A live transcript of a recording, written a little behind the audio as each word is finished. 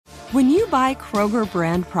When you buy Kroger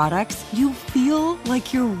brand products, you feel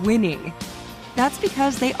like you're winning. That's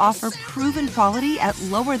because they offer proven quality at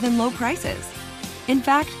lower than low prices. In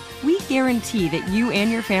fact, we guarantee that you and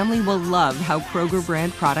your family will love how Kroger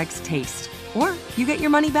brand products taste, or you get your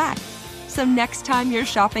money back. So next time you're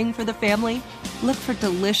shopping for the family, look for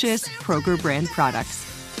delicious Kroger brand products,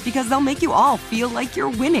 because they'll make you all feel like you're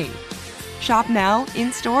winning. Shop now,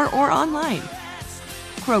 in-store, or online.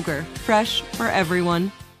 Kroger, fresh for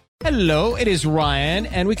everyone. Hello, it is Ryan,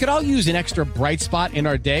 and we could all use an extra bright spot in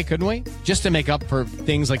our day, couldn't we? Just to make up for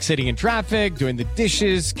things like sitting in traffic, doing the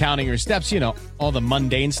dishes, counting your steps, all the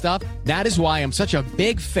mundane stuff. That is why I'm such a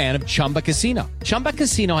big fan of Chumba Casino. Chumba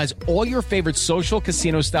Casino has all your favorite social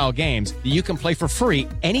casino-style games that you can play for free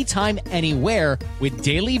anytime, anywhere with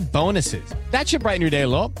daily bonuses. That should brighten your day a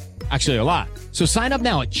little. Actually, a lot. So sign up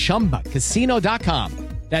now at ChumbaCasino.com.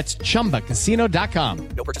 That's ChumbaCasino.com.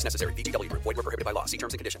 No purchase necessary. VGW Group. Void where prohibited by law. See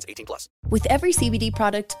terms and conditions. 18+. With every CBD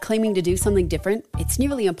product claiming to do something different, it's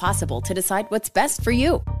nearly impossible to decide what's best for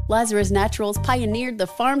you. Lazarus Naturals pioneered the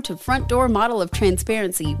farm-to-front-door model of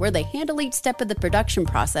transparency, where they handle each step of the production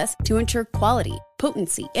process to ensure quality,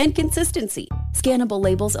 potency, and consistency. Scannable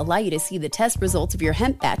labels allow you to see the test results of your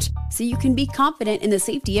hemp batch, so you can be confident in the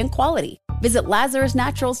safety and quality. Visit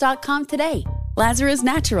LazarusNaturals.com today. Lazarus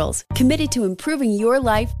Naturals, committed to improving your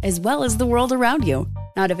life as well as the world around you.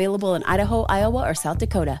 Not available in Idaho, Iowa, or South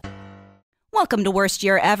Dakota. Welcome to Worst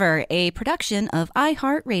Year Ever, a production of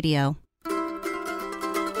iHeartRadio.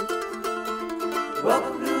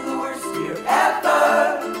 Welcome to the worst year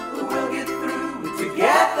ever. We'll get through it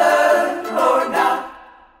together or not.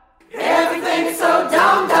 Everything is so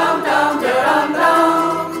dumb, dumb, dumb, dum,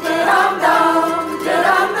 dum, dum, dum,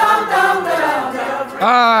 dum, dum, dum, dum.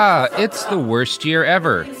 It's the worst year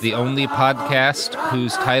ever, the only podcast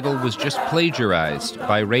whose title was just plagiarized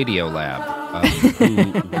by Radiolab,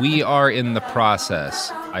 who we are in the process,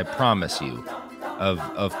 I promise you,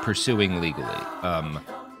 of pursuing legally.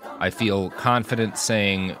 I feel confident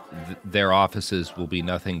saying their offices will be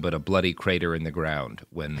nothing but a bloody crater in the ground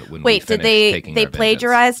when Wait, we finish taking they our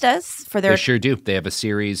plagiarized us for their... They sure do. They have a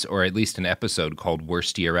series, or at least an episode, called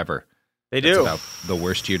Worst Year Ever. They do. It's about the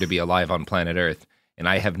worst year to be alive on planet Earth, and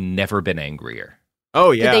I have never been angrier.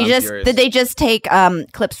 Oh, yeah. Did they just take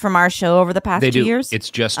clips from our show over the past 2 years?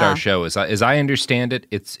 It's just our show. As I understand it,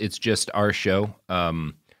 it's just our show,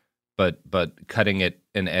 but cutting it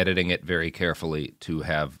and editing it very carefully to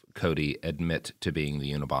have Cody admit to being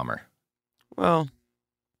the Unabomber. Well,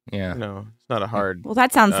 yeah. No, it's not a hard... Well,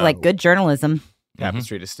 that sounds like good journalism.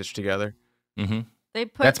 Tapestry to stitch together. Mm-hmm. They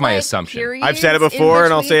put, That's my assumption. I've said it before,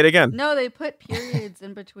 and I'll say it again. No, they put periods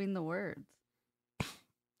in between the words.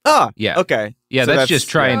 Ah, yeah. Okay. Yeah, So that's just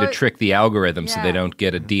trying to So- trick the algorithm so Yeah. they don't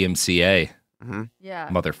get a DMCA. Mm-hmm. Yeah.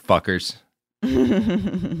 Motherfuckers.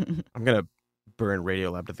 I'm going to burn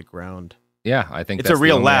Radiolab to the ground. Yeah, I think It's that's a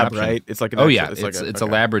real the only lab, option. right? It's like an Oh actual- yeah, it's like it's a- a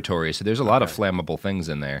okay. laboratory, so there's a lot of Okay. flammable things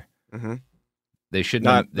in there. Mm-hmm. They shouldn't.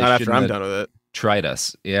 Not they after shouldn't I'm have done with it. Tried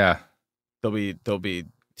us, yeah. They'll be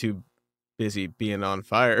too busy being on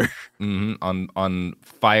fire. On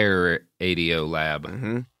Fire ADO Lab.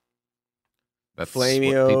 Mm-hmm. That's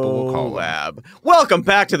Flameo what people will call them. Lab. Welcome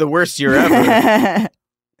back to the worst year ever.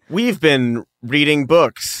 We've been reading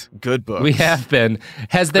books, good books. We have been.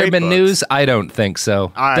 Has there Great been books. news? I don't think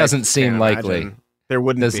so. I Doesn't seem can't likely. imagine. There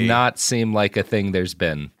wouldn't Does be. not seem like a thing there's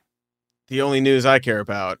been. The only news I care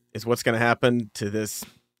about is what's going to happen to this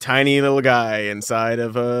tiny little guy inside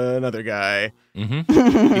of another guy. Mm-hmm.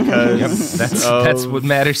 Because That's what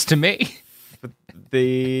matters to me.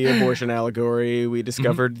 the abortion allegory we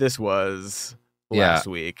discovered this was last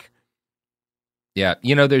week. Yeah,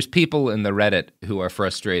 there's people in the Reddit who are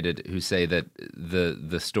frustrated who say that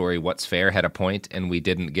the story What's Fair had a point and we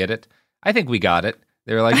didn't get it. I think we got it.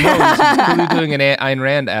 They were like, no, this is clearly doing an Ayn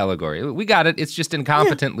Rand allegory. We got it. It's just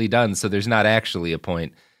incompetently done, so there's not actually a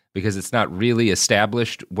point because it's not really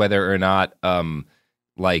established whether or not,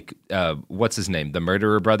 what's his name? The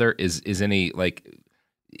murderer brother is any,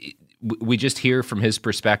 we just hear from his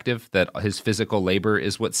perspective that his physical labor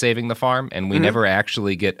is what's saving the farm, and we never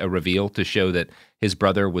actually get a reveal to show that his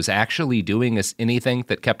brother was actually doing anything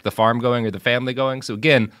that kept the farm going or the family going. So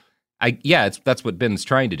again, that's what Ben's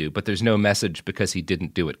trying to do, but there's no message because he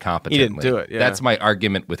didn't do it competently. He didn't do it, yeah. That's my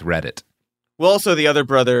argument with Reddit. Well, also the other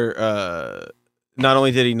brother, not only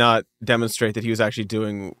did he not demonstrate that he was actually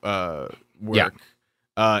doing work,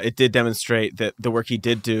 it did demonstrate that the work he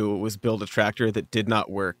did do was build a tractor that did not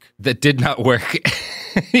work. That did not work.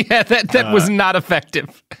 Yeah, that was not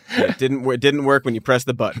effective. It didn't work when you press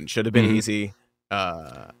the button. Should have been easy.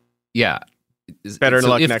 Yeah. Better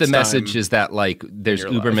luck if next the message time is that like there's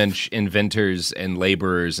in your Ubermensch inventors and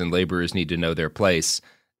laborers need to know their place,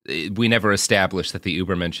 we never establish that the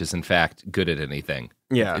Ubermensch is in fact good at anything.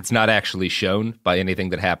 Yeah. It's not actually shown by anything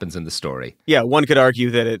that happens in the story. Yeah, one could argue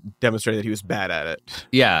that it demonstrated that he was bad at it.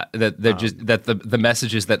 Yeah, that they're just that the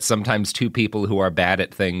message is that sometimes two people who are bad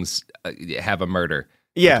at things have a murder.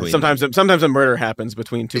 Yeah, between sometimes a murder happens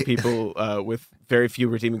between two people with very few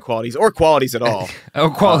redeeming qualities or qualities at all. Oh,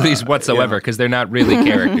 qualities whatsoever, because they're not really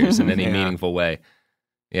characters in any Yeah. meaningful way.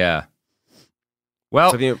 Yeah.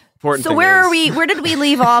 Well, So the important So thing where is, are we? Where did we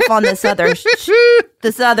leave off on this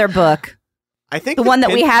other book? I think The one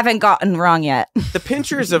that we haven't gotten wrong yet. the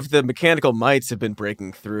pinchers of the mechanical mites have been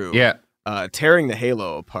breaking through. yeah. Tearing the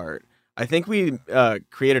halo apart. I think we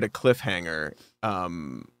created a cliffhanger,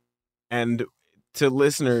 and to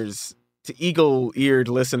listeners, to eagle-eared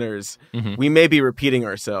listeners, Mhm. we may be repeating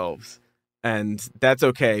ourselves, and that's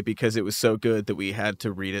okay because it was so good that we had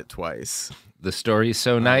to read it twice. The story's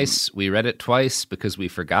so nice, we read it twice because we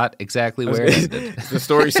forgot exactly where it ended. The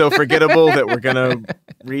story's so forgettable that we're gonna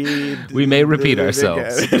read. We may repeat it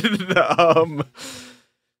ourselves. again.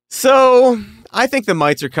 So I think the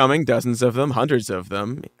mites are coming, dozens of them, hundreds of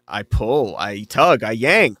them. I pull, I tug, I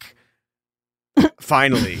yank.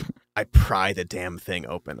 Finally, I pry the damn thing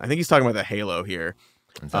open. I think he's talking about the halo here.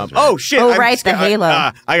 That sounds right. Oh shit! Oh, right, the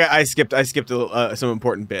halo. I skipped some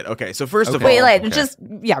important bit. Okay, so first of Okay. all, Wait, like, okay. just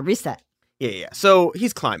reset. yeah. So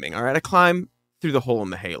he's climbing. All right, I climb through the hole in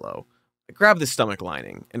the halo. I grab the stomach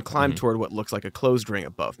lining and climb toward what looks like a closed ring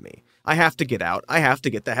above me. I have to get out. I have to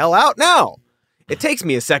get the hell out now. It takes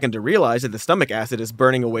me a second to realize that the stomach acid is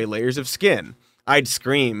burning away layers of skin. I'd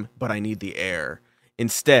scream, but I need the air.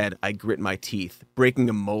 Instead, I grit my teeth, breaking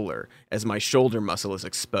a molar as my shoulder muscle is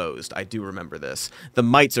exposed. I do remember this. The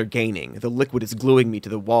mites are gaining. The liquid is gluing me to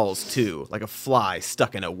the walls, too, like a fly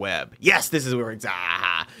stuck in a web. Yes, this is where it's...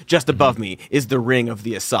 Just above me is the ring of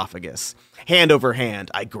the esophagus. Hand over hand,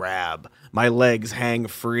 I grab. My legs hang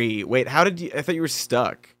free. Wait, how did you... I thought you were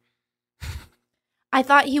stuck. I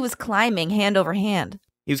thought he was climbing hand over hand.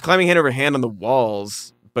 He was climbing hand over hand on the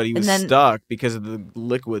walls, but he was And then- stuck because of the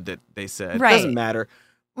liquid that they said. Right. Doesn't matter.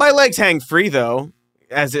 My legs hang free, though,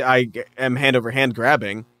 as I am hand over hand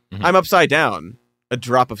grabbing. Mhm. I'm upside down. A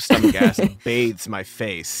drop of stomach acid bathes my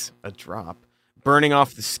face. A drop. Burning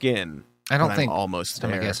off the skin. I don't but think I'm almost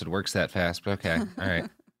stomach there. acid works that fast, but okay. All right.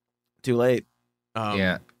 Too late.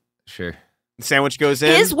 Yeah, sure. The sandwich goes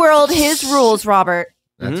in. His world, his rules, Robert.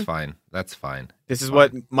 That's Mhm. fine. That's fine. This is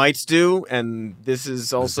what mites do, and this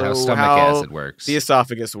is also how stomach how acid works. the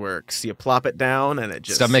esophagus works. You plop it down, and it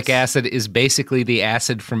just... Stomach acid is basically the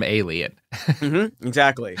acid from Alien.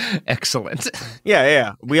 Exactly. Excellent.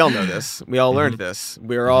 Yeah. We all know this. We all learned this.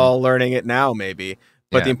 We're all learning it now, maybe.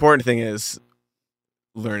 But Yeah. the important thing is,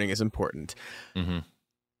 learning is important. hmm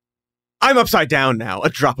I'm upside down now. A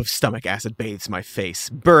drop of stomach acid bathes my face,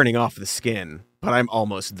 burning off the skin. But I'm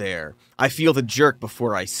almost there. I feel the jerk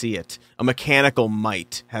before I see it. A mechanical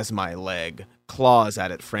mite has my leg, claws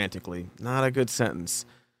at it frantically. Not a good sentence.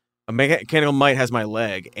 A mechanical mite has my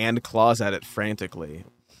leg and claws at it frantically.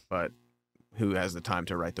 But who has the time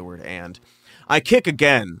to write the word and? I kick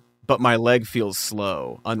again, but my leg feels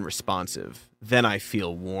slow, unresponsive. Then I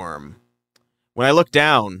feel warm. When I look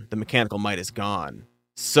down, the mechanical mite is gone.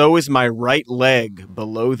 So is my right leg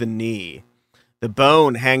below the knee. The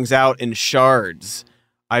bone hangs out in shards.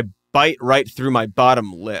 I bite right through my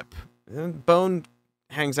bottom lip. Bone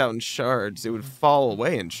hangs out in shards. It would fall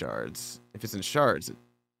away in shards. If it's in shards,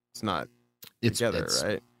 it's not together,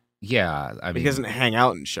 right? Yeah, I mean, It doesn't hang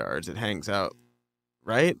out in shards. It hangs out,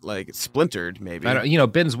 right? Like it's splintered, maybe. I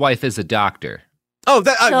don't, Ben's wife is a doctor. Oh,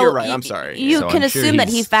 So you're right. I'm sorry. You So can I'm sure assume that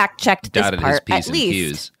he he's fact checked this Dotted his part P's at and least.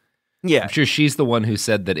 Q's. Yeah. I'm sure she's the one who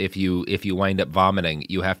said that if you wind up vomiting,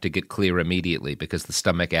 you have to get clear immediately because the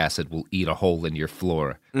stomach acid will eat a hole in your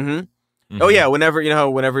floor. Mm-hmm. Oh yeah. Whenever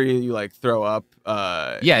you like throw up.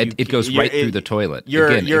 It goes right through the toilet. Your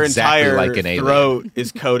Again, exactly entire like an alien. throat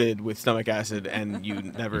is coated with stomach acid, and you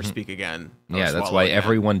never speak again. or Yeah, that's swallow why again.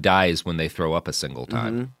 everyone dies when they throw up a single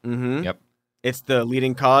time. Mhm. Yep. It's the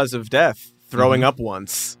leading cause of death. Throwing up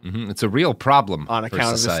once It's a real problem on account for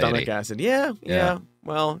of the society. stomach acid. Yeah. Yeah.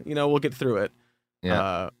 Well, we'll get through it.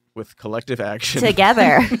 Yeah. With collective action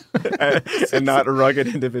Together. and not rugged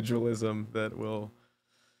individualism that will.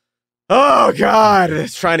 Oh God!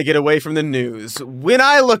 It's trying to get away from the news. When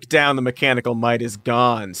I look down, the mechanical mite is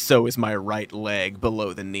gone. So is my right leg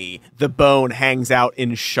below the knee. The bone hangs out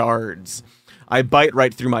in shards. I bite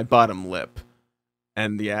right through my bottom lip.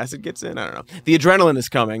 And the acid gets in? I don't know. The adrenaline is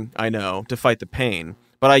coming, I know, to fight the pain.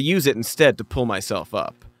 But I use it instead to pull myself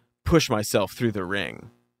up. Push myself through the ring.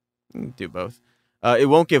 Do both. It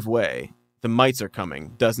won't give way. The mites are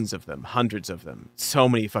coming. Dozens of them. Hundreds of them. So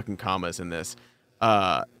many fucking commas in this.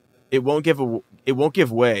 It won't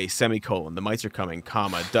give way, semicolon. The mites are coming,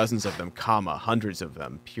 comma. Dozens of them, comma. Hundreds of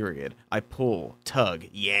them, period. I pull, tug,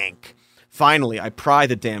 yank. Finally, I pry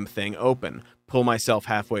the damn thing open. Pull myself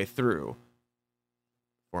halfway through.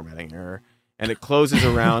 Formatting error. And it closes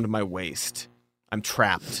around my waist. I'm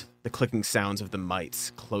trapped. The clicking sounds of the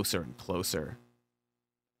mites, closer and closer.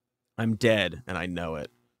 I'm dead, and I know it.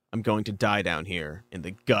 I'm going to die down here, in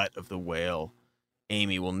the gut of the whale.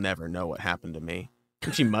 Amy will never know what happened to me.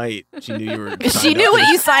 And she might. She knew you were. She knew what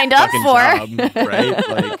you signed up for, job, right?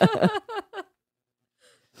 Like,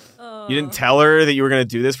 you didn't tell her that you were going to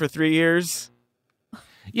do this for 3 years.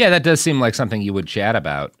 Yeah, that does seem like something you would chat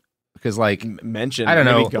about because, like, mention. I don't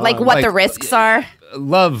know, like what the risks are.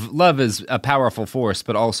 Love is a powerful force,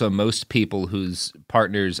 but also most people whose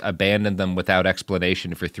partners abandon them without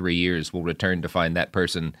explanation for 3 years will return to find that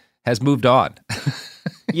person has moved on.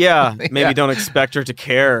 Yeah, maybe don't expect her to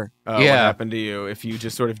care what happened to you if you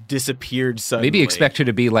just sort of disappeared suddenly. Maybe expect her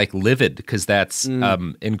to be like livid because that's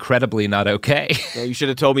incredibly not okay. Yeah, you should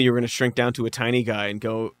have told me you were going to shrink down to a tiny guy and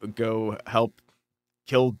go help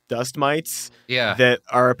kill dust mites that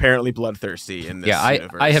are apparently bloodthirsty in this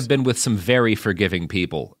universe. I have been with some very forgiving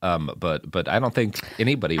people, but I don't think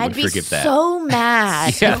anybody would forgive that. I'd be so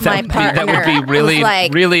mad if my partner that would be really,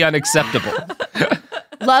 like, really unacceptable.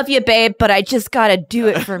 Love you, babe, but I just got to do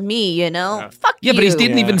it for me, you know? Fuck you. Yeah, but he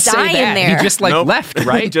didn't even say that. There. He just left,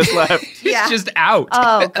 right? He just left. He's just out.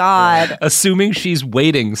 Oh, God. Assuming she's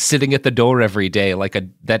waiting, sitting at the door every day like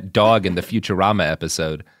that dog in the Futurama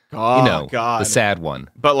episode. Oh, God. The sad one.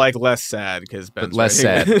 But like less sad because Ben's But less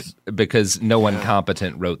sad because no one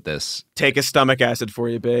competent wrote this. Take a stomach acid for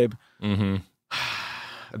you, babe. Mm-hmm.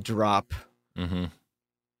 A drop. Mm-hmm.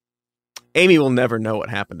 Amy will never know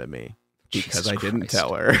what happened to me. Because Jesus I didn't Christ.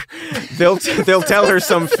 tell her. They'll tell her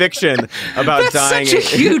some fiction about dying.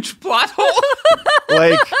 Such a huge plot hole.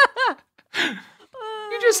 Like,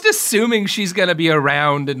 you're just assuming she's gonna be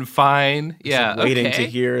around and fine. Yeah, waiting to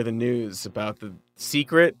hear the news about the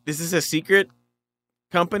secret. This is a secret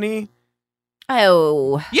company.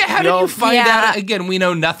 Oh. Yeah, how did you find out? Again, we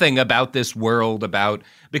know nothing about this world,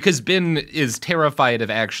 because Ben is terrified of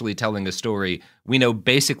actually telling a story. We know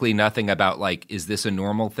basically nothing about, like, is this a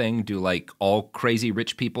normal thing? Do, like, all crazy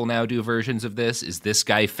rich people now do versions of this? Is this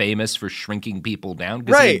guy famous for shrinking people down?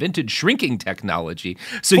 Because he invented shrinking technology.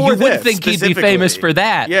 So you would think he'd be famous for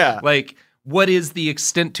that. Yeah. Like, what is the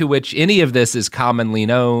extent to which any of this is commonly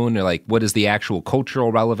known? Or, like, what is the actual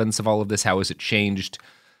cultural relevance of all of this? How has it changed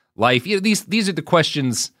life? You know, these are the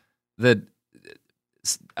questions that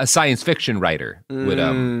a science fiction writer would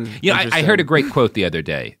I heard a great quote the other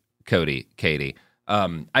day, Katie.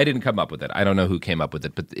 I didn't come up with it. I don't know who came up with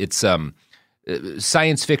it, but it's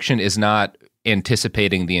science fiction is not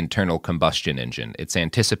anticipating the internal combustion engine. It's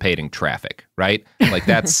anticipating traffic, right? Like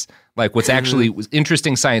that's like what's actually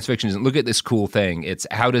interesting science fiction is look at this cool thing. It's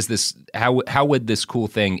how would this cool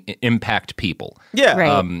thing impact people? Yeah.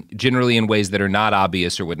 Right. Generally in ways that are not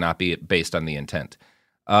obvious or would not be based on the intent.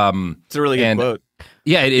 It's a really good quote.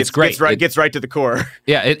 Yeah, it's great. Gets right to the core.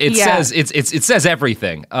 Yeah, it says it says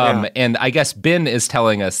everything. And I guess Ben is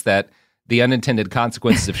telling us that the unintended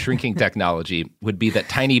consequences of shrinking technology would be that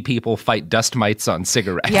tiny people fight dust mites on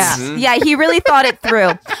cigarettes. Yeah, yeah, he really thought it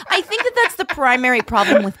through. I think that's the primary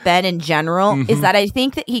problem with Ben in general, is that I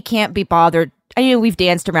think that he can't be bothered. I know we've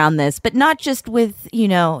danced around this, but not just with,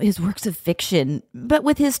 his works of fiction, but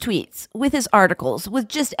with his tweets, with his articles, with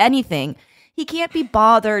just anything. He can't be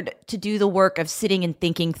bothered to do the work of sitting and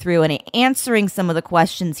thinking through and answering some of the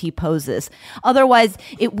questions he poses. Otherwise,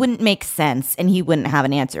 it wouldn't make sense and he wouldn't have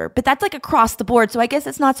an answer. But that's like across the board. So I guess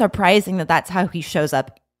it's not surprising that that's how he shows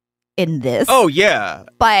up in this. Oh, yeah.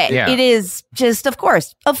 But it is just, of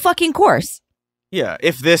course, a fucking course. Yeah.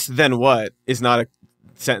 If this, then what is not a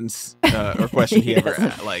sentence or question he ever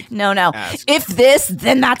No. asked. If this,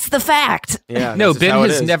 then that's the fact. Yeah. No, Ben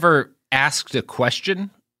has never asked a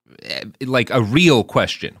question, like a real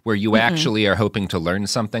question where you actually are hoping to learn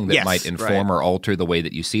something that might inform or alter the way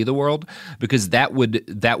that you see the world, because that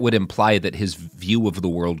would imply that his view of the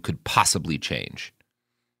world could possibly change.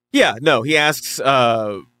 Yeah, no, he asks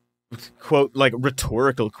quote like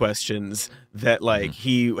rhetorical questions that like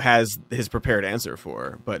he has his prepared answer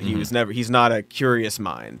for, but he's not a curious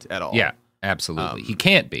mind at all. Yeah. Absolutely. He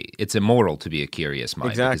can't be. It's immoral to be a curious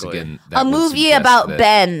mind. Exactly. Again, a movie about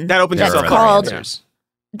Ben that opens that's up called answers.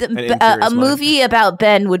 A movie about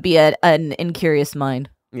Ben would be an incurious mind.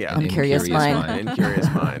 Yeah, Incurious mind. Incurious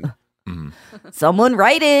mind. Someone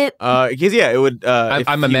write it. Because it would.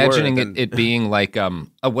 I'm imagining it being like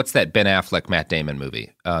what's that Ben Affleck Matt Damon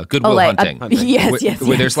movie? Good Will Hunting. Yes.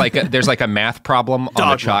 Where there's like a math problem on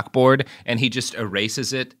the chalkboard, and he just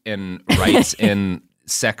erases it and writes in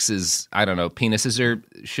sexes. I don't know, penises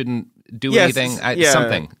shouldn't do anything.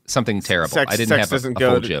 Something terrible. Sex, I didn't have a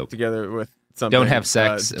full joke. Together with something. Don't have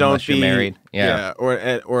sex unless you're married. Yeah.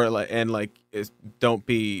 Don't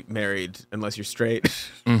be married unless you're straight.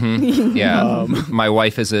 Mm-hmm. Yeah. My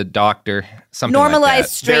wife is a doctor. Something normalized like that.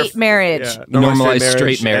 straight marriage. Yeah, normalized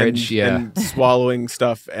straight marriage. And swallowing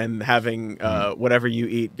stuff and having whatever you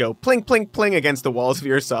eat go pling, pling, pling against the walls of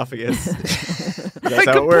your esophagus. That's like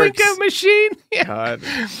how it a works. Plinko machine. Yeah. God.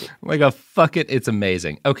 Like a fuck it. It's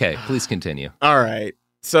amazing. Okay, please continue. All right.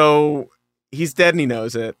 So he's dead and he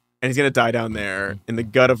knows it. And he's going to die down there in the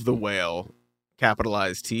gut of the whale.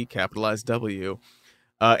 Capitalized T, capitalized W.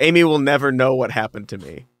 Amy will never know what happened to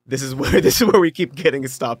me. This is where we keep getting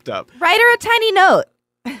stopped up. Write her a tiny note.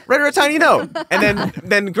 Write her a tiny note, and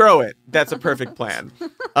then grow it. That's a perfect plan.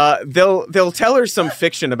 They'll tell her some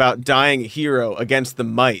fiction about dying a hero against the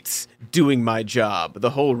mites, doing my job,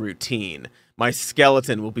 the whole routine. My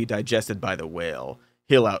skeleton will be digested by the whale.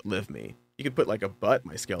 He'll outlive me. You could put like a butt.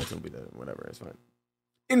 My skeleton will be whatever. It's fine.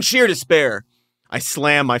 In sheer despair, I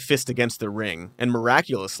slam my fist against the ring, and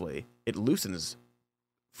miraculously, it loosens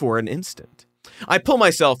for an instant. I pull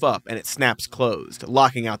myself up, and it snaps closed,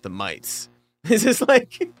 locking out the mites. This is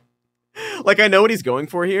like I know what he's going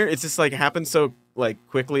for here. It's just like happens so like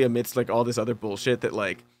quickly amidst like all this other bullshit that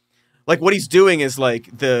like what he's doing is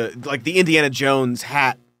like the Indiana Jones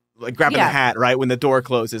hat, like grabbing the hat, right, when the door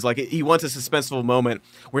closes. Like he wants a suspenseful moment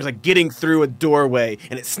where he's like getting through a doorway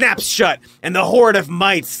and it snaps shut and the horde of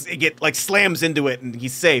mites slams into it and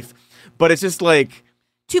he's safe. But it's just like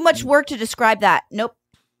too much work to describe that. Nope.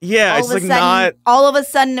 Yeah, it's like not. All of a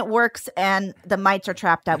sudden it works and the mites are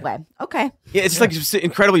trapped that way. Okay. Yeah, it's like just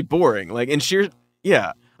incredibly boring. Like in sheer,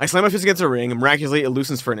 yeah. I slam my fist against a ring and miraculously it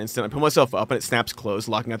loosens for an instant. I pull myself up and it snaps closed,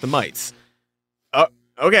 locking out the mites.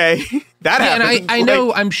 Okay, that happened. And I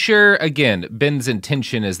know, I'm sure, again, Ben's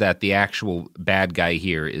intention is that the actual bad guy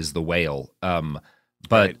here is the whale,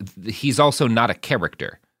 but he's also not a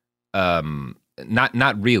character,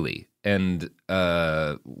 not really. And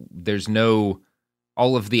there's no,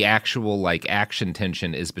 all of the actual like action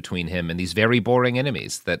tension is between him and these very boring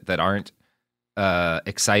enemies that aren't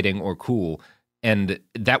exciting or cool. And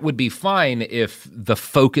that would be fine if the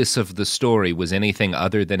focus of the story was anything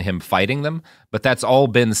other than him fighting them. But that's all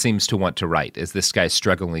Ben seems to want to write, is this guy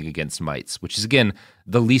struggling against mites, which is, again,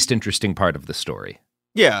 the least interesting part of the story.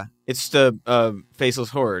 Yeah, it's the faceless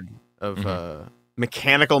horde of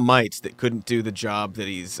mechanical mites that couldn't do the job that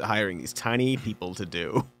he's hiring these tiny people to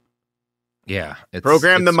do. Yeah.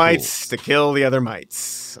 Program the mites to kill the other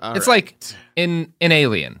mites. It's like in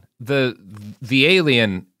Alien. The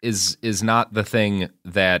alien is not the thing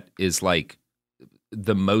that is like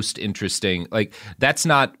the most interesting. Like that's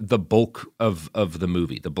not the bulk of the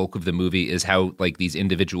movie. The bulk of the movie is how like these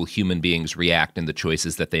individual human beings react and the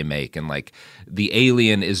choices that they make. And like the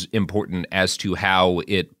alien is important as to how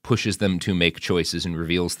it pushes them to make choices and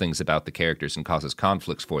reveals things about the characters and causes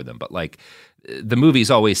conflicts for them. But like the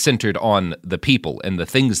movie's always centered on the people and the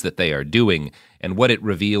things that they are doing and what it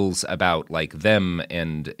reveals about like them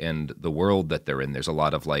and the world that they're in. There's a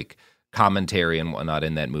lot of like commentary and whatnot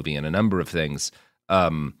in that movie and a number of things.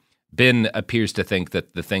 Ben appears to think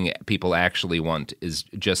that the thing people actually want is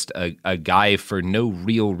just a guy for no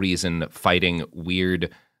real reason fighting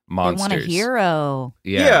weird monsters. They want a hero.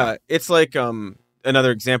 Yeah, it's like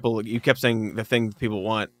another example. You kept saying the thing people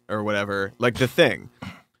want or whatever, like The Thing.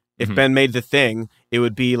 If Ben made The Thing, it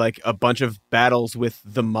would be like a bunch of battles with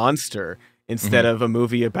the monster instead of a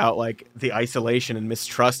movie about like the isolation and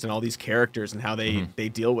mistrust and all these characters and how they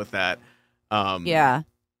deal with that. Yeah.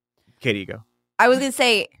 Katie, go. I was going to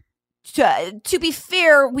say, to be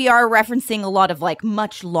fair, we are referencing a lot of like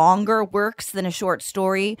much longer works than a short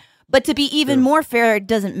story. But to be even more fair, it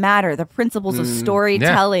doesn't matter. The principles of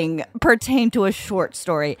storytelling pertain to a short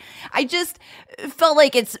story. I just felt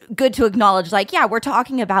like it's good to acknowledge, like, yeah, we're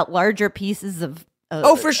talking about larger pieces of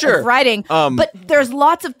for sure, of writing. But there's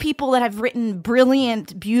lots of people that have written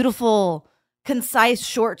brilliant, beautiful, concise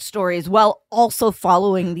short stories while also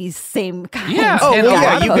following these same kinds of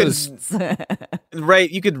guideposts.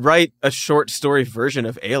 You could write a short story version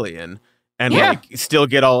of Alien and like still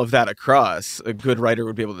get all of that across. A good writer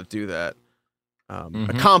would be able to do that.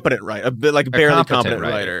 A competent writer, a bit like a barely competent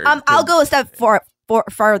writer. I'll go a step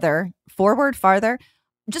farther.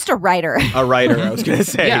 Just a writer. A writer, I was going to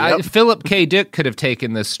say. Yeah, Yep. Philip K. Dick could have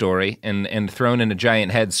taken this story and thrown in a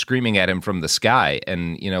giant head screaming at him from the sky.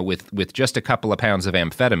 And, with just a couple of pounds of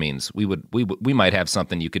amphetamines, we might have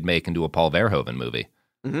something you could make into a Paul Verhoeven movie.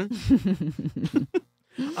 Mm-hmm.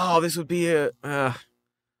 Oh, this would be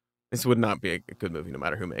this would not be a good movie no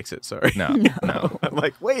matter who makes it. Sorry. No. I'm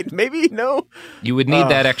like, wait, maybe no. You would need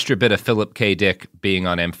that extra bit of Philip K. Dick being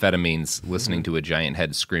on amphetamines, listening to a giant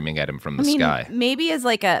head screaming at him from the sky. Maybe as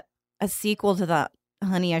like a sequel to the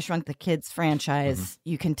Honey, I Shrunk the Kids franchise,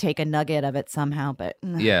 you can take a nugget of it somehow. But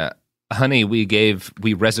yeah, Honey,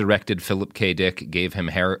 we resurrected Philip K. Dick, gave him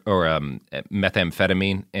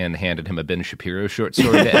methamphetamine, and handed him a Ben Shapiro short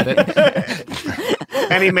story to edit.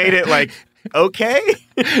 And he made it like, okay.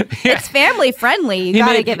 It's family friendly. You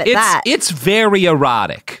got to give it that. It's very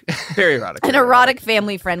erotic. Very erotic. An erotic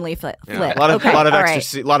family friendly flip. Yeah. A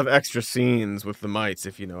lot of extra scenes with the mites,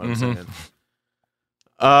 if you know what I'm saying.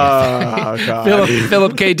 Oh, God.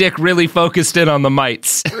 Philip K. Dick really focused in on the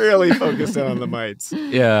mites. Really focused in on the mites.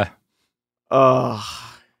 Yeah. Oh.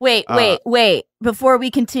 Wait. Before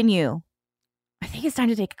we continue, I think it's time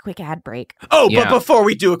to take a quick ad break. Oh, yeah. But before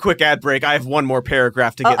we do a quick ad break, I have one more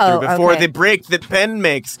paragraph to get through before the break that Penn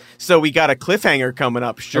makes. So we got a cliffhanger coming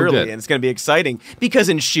up, surely, and it's going to be exciting. Because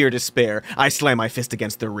in sheer despair, I slam my fist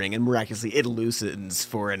against the ring, and miraculously it loosens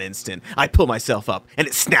for an instant. I pull myself up, and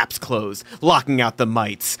it snaps closed, locking out the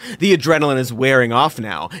mites. The adrenaline is wearing off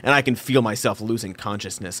now, and I can feel myself losing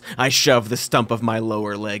consciousness. I shove the stump of my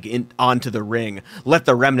lower leg onto the ring, let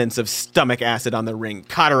the remnants of stomach acid on the ring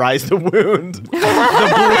cauterize the wound. The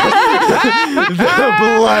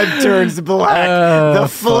blood turns black. The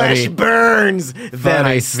flesh burns. Then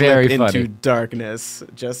I slip into darkness.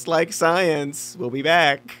 Just like science. We'll be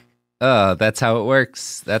back. Oh, that's how it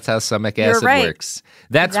works. That's how stomach acid works.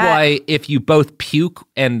 That's why if you both puke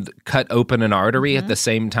and cut open an artery at the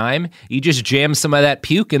same time, you just jam some of that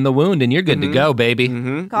puke in the wound and you're good to go, baby.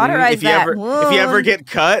 Cauterize that wound. If you ever get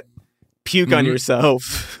cut, puke on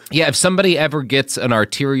yourself. Yeah, if somebody ever gets an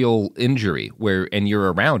arterial injury and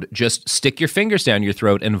you're around, just stick your fingers down your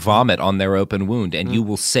throat and vomit on their open wound, and you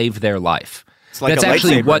will save their life. Like that's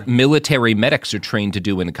actually what military medics are trained to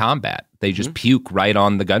do in combat. They just puke right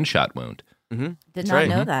on the gunshot wound. Did not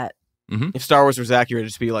know that. If Star Wars was accurate, it'd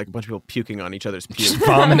just be like a bunch of people puking on each other's puke. Just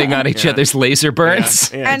vomiting on each other's laser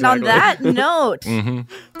burns. Yeah, and on that note,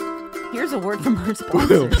 here's a word from our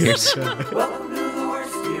sponsors. Welcome to the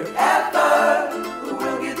worst year ever.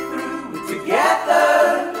 We'll get through it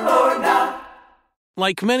together or not.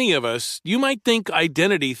 Like many of us, you might think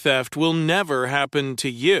identity theft will never happen to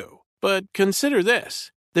you. But consider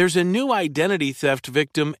this. There's a new identity theft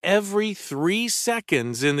victim every 3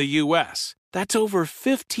 seconds in the U.S. That's over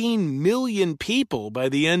 15 million people by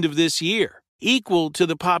the end of this year, equal to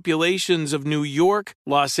the populations of New York,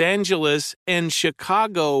 Los Angeles, and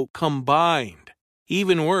Chicago combined.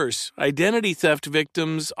 Even worse, identity theft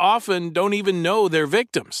victims often don't even know they're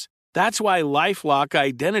victims. That's why LifeLock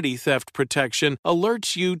Identity Theft Protection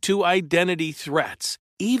alerts you to identity threats,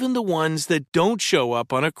 even the ones that don't show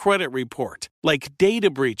up on a credit report, like data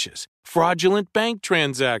breaches, fraudulent bank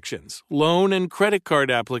transactions, loan and credit card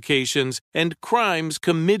applications, and crimes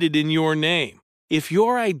committed in your name. If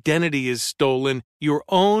your identity is stolen, your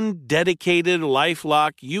own dedicated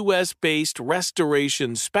LifeLock U.S.-based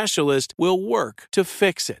restoration specialist will work to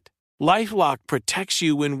fix it. LifeLock protects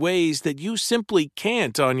you in ways that you simply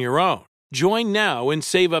can't on your own. Join now and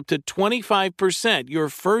save up to 25% your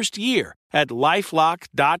first year at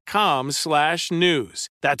LifeLock.com/news.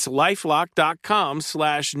 That's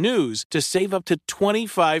LifeLock.com/news to save up to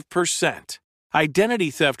 25%. Identity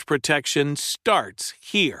theft protection starts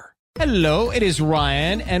here. Hello, it is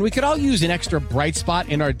Ryan, and we could all use an extra bright spot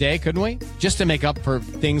in our day, couldn't we? Just to make up for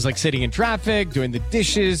things like sitting in traffic, doing the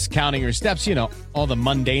dishes, counting your steps, all the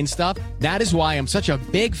mundane stuff. That is why I'm such a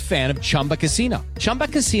big fan of Chumba Casino. Chumba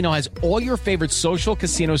Casino has all your favorite social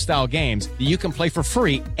casino-style games that you can play for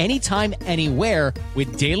free anytime, anywhere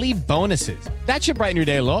with daily bonuses. That should brighten your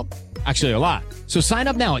day a little. Actually, a lot. So sign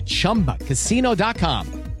up now at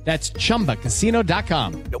ChumbaCasino.com. That's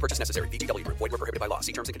ChumbaCasino.com. No purchase necessary. VGW Group. Void where prohibited by law.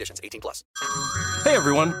 See terms and conditions. 18+. Hey,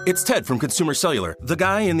 everyone. It's Ted from Consumer Cellular, the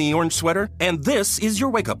guy in the orange sweater. And this is your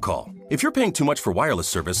wake-up call. If you're paying too much for wireless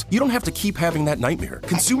service, you don't have to keep having that nightmare.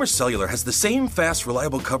 Consumer Cellular has the same fast,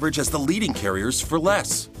 reliable coverage as the leading carriers for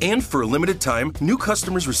less. And for a limited time, new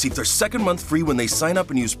customers receive their second month free when they sign up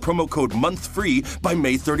and use promo code MONTHFREE by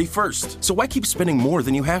May 31st. So why keep spending more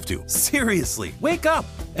than you have to? Seriously, wake up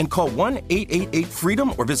and call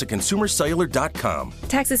 1-888-FREEDOM or visit consumercellular.com.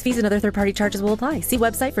 Taxes, fees, and other third-party charges will apply. See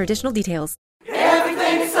website for additional details.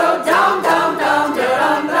 Everything's so dumb, dumb, dumb,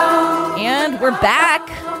 dumb, dumb. And we're back.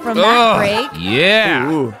 from that break.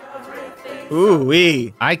 Yeah.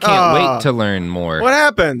 Ooh-wee. I can't wait to learn more. What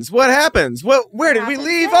happens? Where did we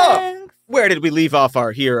leave off? Where did we leave off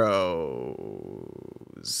our heroes?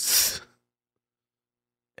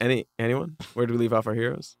 Anyone? Where did we leave off our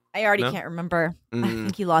heroes? I already No? can't remember. I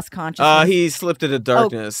think he lost consciousness. He slipped into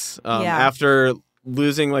darkness yeah. after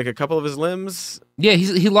losing like a couple of his limbs. Yeah,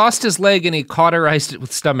 he lost his leg and he cauterized it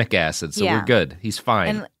with stomach acid, so Yeah. we're good. He's fine.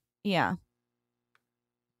 And yeah.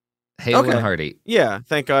 Hale and Hardy. Yeah,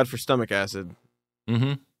 thank God for stomach acid.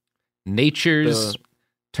 Mm-hmm. Nature's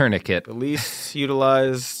tourniquet. The least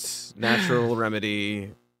utilized natural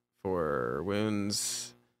remedy for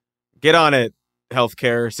wounds. Get on it,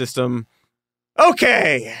 healthcare system.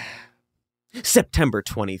 Okay. September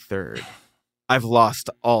 23rd. I've lost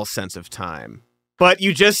all sense of time. But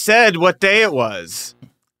you just said what day it was.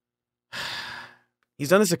 He's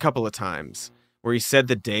done this a couple of times where he said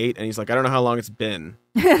the date and he's like, I don't know how long it's been.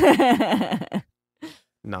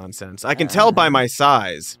 Nonsense. I can tell by my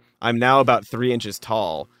size, I'm now about 3 inches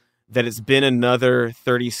tall, that it's been another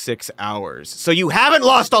 36 hours. So you haven't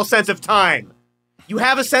lost all sense of time. You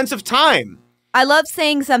have a sense of time. I love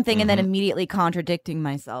saying something and then immediately contradicting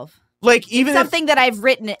myself. Like even something that I've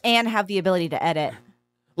written and have the ability to edit.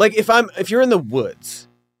 Like if you're in the woods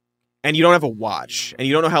and you don't have a watch and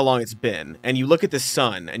you don't know how long it's been and you look at the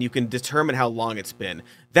sun and you can determine how long it's been,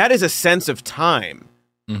 that is a sense of time.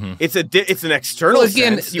 Mm-hmm. It's an external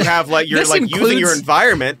sense. You have like you're like using your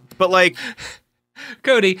environment, but like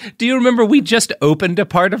Cody, do you remember we just opened a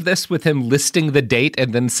part of this with him listing the date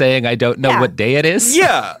and then saying I don't know what day it is?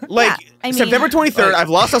 Yeah, like September 23rd. I've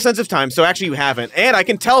lost all sense of time, so actually you haven't, and I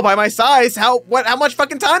can tell by my size how much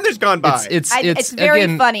fucking time there's gone by. It's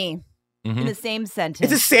very funny in the same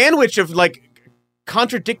sentence. It's a sandwich of like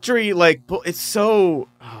contradictory. Like it's so.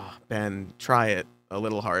 Oh, Ben, try it a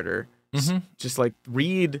little harder. Just like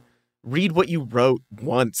read what you wrote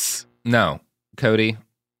once. No, Cody,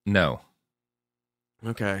 no.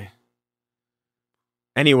 Okay.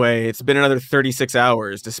 Anyway, it's been another 36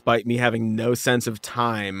 hours, despite me having no sense of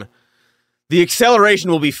time. The acceleration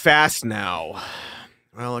will be fast now.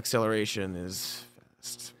 Well, acceleration is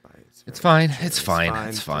fast. It's fine. It's fine.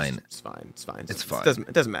 It's fine. It's fine. It's fine. It's fine.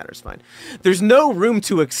 It doesn't matter. It's fine. There's no room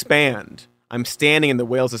to expand. I'm standing in the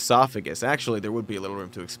whale's esophagus. Actually, there would be a little room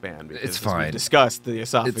to expand. Because It's as fine. we've discussed, the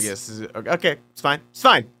esophagus is... Okay, it's fine. It's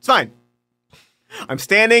fine. It's fine. I'm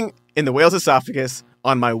standing in the whale's esophagus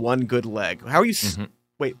on my one good leg. How are you...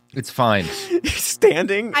 Wait. It's fine.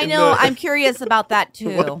 Standing? I know. I'm curious about that,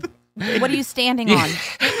 too. What are you standing on?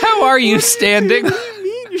 How are you standing?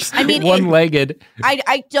 I mean, one-legged.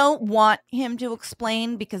 I don't want him to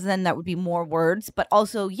explain because then that would be more words. But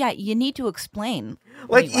also, yeah, you need to explain.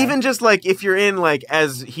 Like, anyway. even just like if you're in like,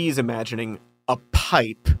 as he's imagining, a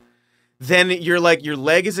pipe, then you're like, your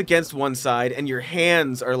leg is against one side and your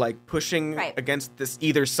hands are like pushing against this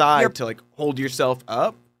either side to like hold yourself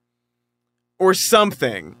up or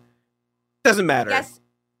something. Doesn't matter. Yes.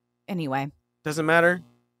 Anyway. Doesn't matter.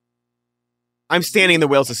 I'm standing in the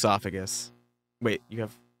whale's esophagus. Wait, you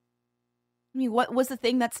have... I mean, what was the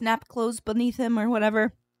thing that snapped closed beneath him or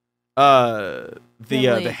whatever? The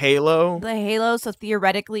halo. The halo. So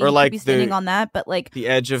theoretically, or you like could be standing on that, but like the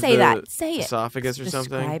edge of say the say esophagus it. or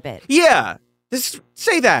something. Describe it. Yeah,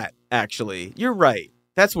 say that. Actually, you're right.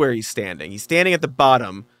 That's where he's standing. He's standing at the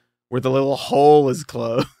bottom where the little hole is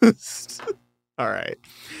closed. All right.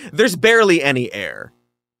 There's barely any air.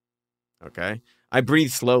 Okay. I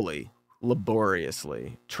breathe slowly,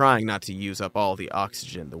 laboriously, trying not to use up all the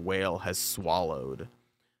oxygen the whale has swallowed.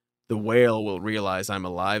 The whale will realize I'm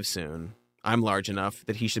alive soon. I'm large enough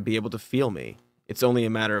that he should be able to feel me. It's only a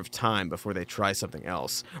matter of time before they try something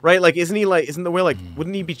else. Right? Like, isn't the whale like,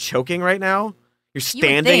 wouldn't he be choking right now? You're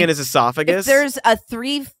standing in his esophagus? If there's a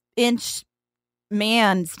 3-inch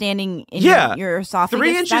man standing in your esophagus.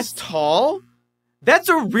 3 inches tall? That's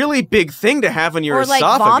a really big thing to have in your esophagus.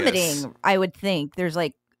 Or like vomiting, I would think. There's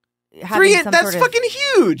like having some that's sort of... fucking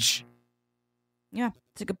huge. Yeah,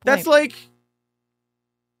 it's a good point.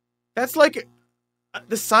 That's like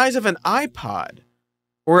the size of an iPod,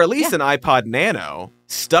 or at least an iPod Nano,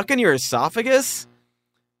 stuck in your esophagus.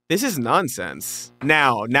 This is nonsense.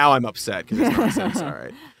 Now I'm upset because it's nonsense. All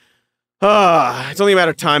right. It's only a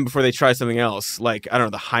matter of time before they try something else, like I don't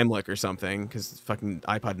know, the Heimlich or something, because fucking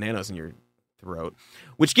iPod Nano's in your throat,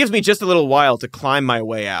 which gives me just a little while to climb my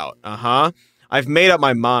way out. I've made up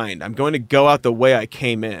my mind. I'm going to go out the way I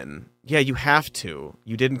came in. Yeah, you have to.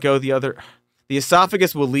 You didn't go the other... The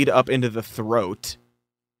esophagus will lead up into the throat,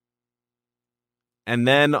 and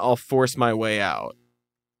then I'll force my way out.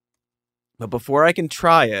 But before I can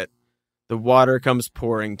try it, the water comes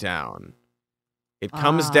pouring down. It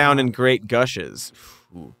comes down in great gushes.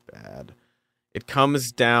 Ooh, bad. It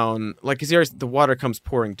comes down, like, the water comes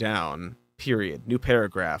pouring down, period. New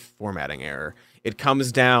paragraph, formatting error. It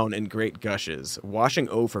comes down in great gushes, washing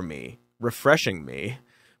over me, refreshing me.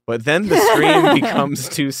 But then the stream becomes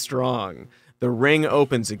too strong. The ring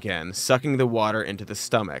opens again, sucking the water into the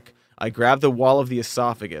stomach. I grab the wall of the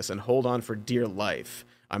esophagus and hold on for dear life.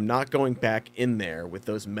 I'm not going back in there with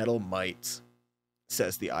those metal mites,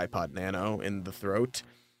 says the iPod Nano in the throat.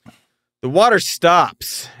 The water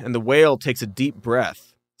stops, and the whale takes a deep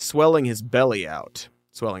breath, swelling out his belly.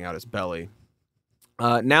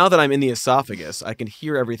 Now that I'm in the esophagus, I can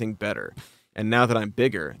hear everything better. And now that I'm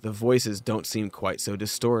bigger, the voices don't seem quite so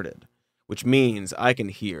distorted, which means I can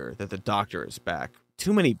hear that the doctor is back.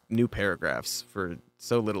 Too many new paragraphs for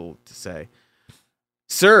so little to say.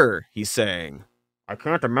 Sir, he's saying, I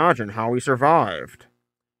can't imagine how he survived.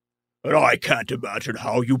 And I can't imagine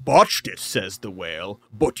how you botched it, says the whale,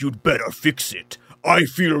 but you'd better fix it. I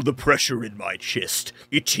feel the pressure in my chest.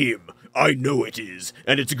 It's him. I know it is,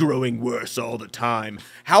 and it's growing worse all the time.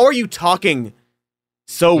 How are you talking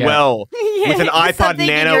so well with an iPod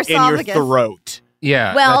Nano in your throat?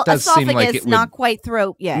 Yeah. Well, that does esophagus, seem like it would... not quite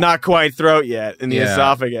throat yet. Not quite throat yet in the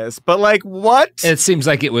esophagus. But, like, what? It seems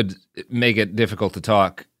like it would make it difficult to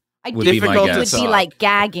talk. Would be my guess. It would be like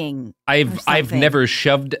gagging. I've never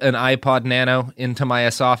shoved an iPod Nano into my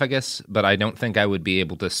esophagus, but I don't think I would be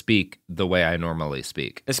able to speak the way I normally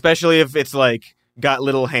speak. Especially if it's like got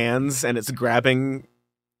little hands and it's grabbing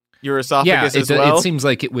your esophagus as well. It seems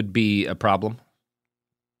like it would be a problem.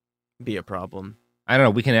 I don't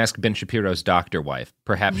know. We can ask Ben Shapiro's doctor wife.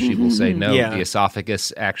 Perhaps she will say no. The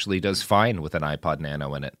esophagus actually does fine with an iPod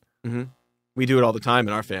Nano in it. Mm-hmm. We do it all the time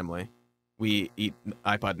in our family. We eat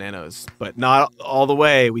iPod Nanos, but not all the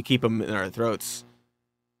way. We keep them in our throats.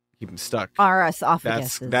 Keep them stuck. Our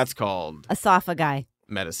esophagus. That's called esophagi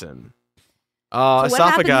medicine. So what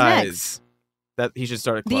happens Esophagize. next? That he should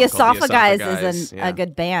start a club The called Esophagize is a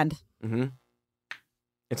good band. Mm-hmm.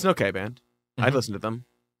 It's an okay band. Mm-hmm. I'd listen to them.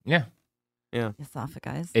 Yeah.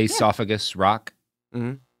 Esophagize. Esophagus rock.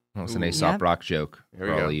 Mm-hmm. That was an Aesop rock joke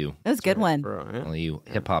for all of you. That was a good one. All of you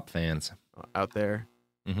hip hop fans out there.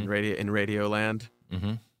 Mm-hmm. In Radio Land.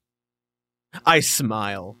 Mm-hmm. I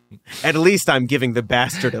smile. At least I'm giving the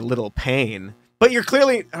bastard a little pain. But you're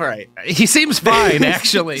clearly... All right. He seems fine,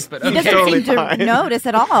 actually. But He doesn't seem to notice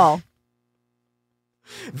at all.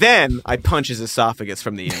 Then I punch his esophagus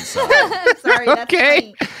from the inside. Sorry, that's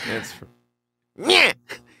okay.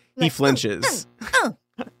 He flinches.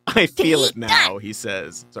 I feel it now, he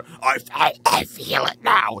says. So, I feel it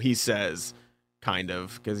now, he says. Kind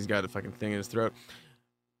of, because he's got a fucking thing in his throat.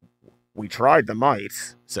 We tried the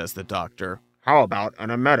mites, says the doctor. How about an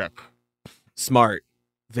emetic? Smart.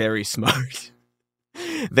 Very smart.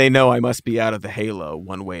 They know I must be out of the halo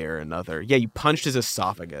one way or another. Yeah, you punched his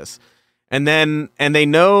esophagus. And they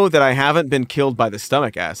know that I haven't been killed by the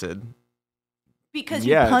stomach acid. Because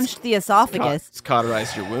you punched the esophagus. It's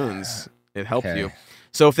cauterized your wounds. It helped you.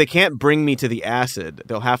 So if they can't bring me to the acid,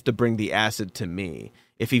 they'll have to bring the acid to me.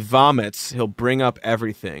 If he vomits, he'll bring up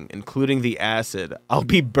everything, including the acid. I'll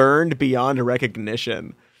be burned beyond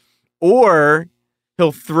recognition. Or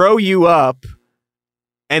he'll throw you up,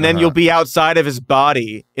 and then you'll be outside of his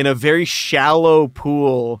body in a very shallow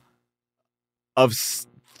pool of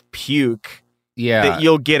puke that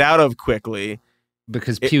you'll get out of quickly.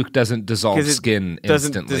 Because puke doesn't dissolve skin instantly.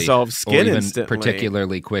 Doesn't dissolve skin or even instantly.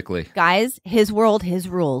 particularly quickly. Guys, his world, his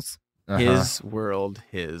rules. His world,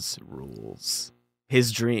 his rules.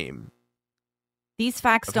 His dream. These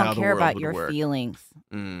facts don't care about your work. feelings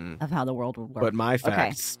of how the world would work. But my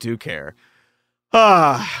facts do care.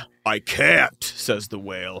 I can't, says the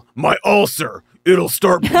whale. My ulcer, it'll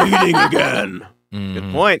start bleeding again.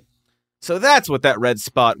 Good point. So that's what that red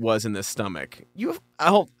spot was in the stomach.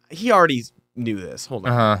 He already knew this. Hold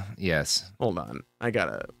on. Yes. Hold on. I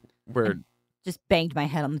just banged my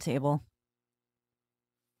head on the table.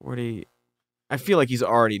 I feel like he's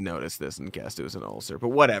already noticed this and guessed it was an ulcer, but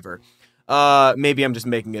whatever. Maybe I'm just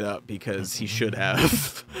making it up because he should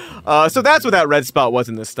have. So that's what that red spot was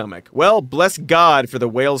in the stomach. Well, bless God for the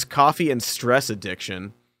whale's coffee and stress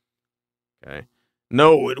addiction. Okay.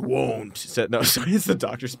 No, it won't. Sorry, it's the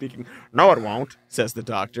doctor speaking. No, it won't, says the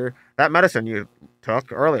doctor. That medicine you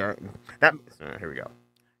took earlier, here we go.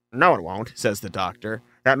 No, it won't, says the doctor.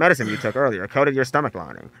 That medicine you took earlier coated your stomach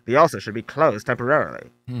lining. The ulcer should be closed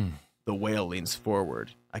temporarily. The whale leans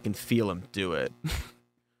forward. I can feel him do it.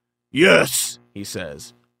 Yes, he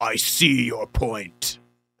says. I see your point.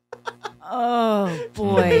 Oh,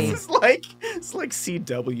 boy. It's like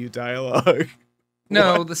CW dialogue.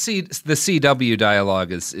 No, the CW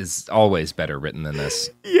dialogue is always better written than this.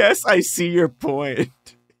 Yes, I see your point.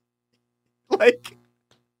 Like,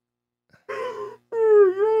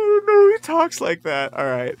 no, he talks like that. All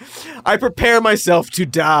right. I prepare myself to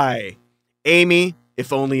die. Amy,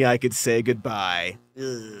 if only I could say goodbye.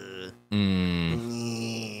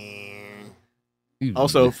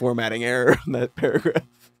 Also, formatting error on that paragraph.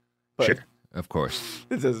 But sure, of course.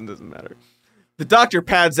 It doesn't matter. The doctor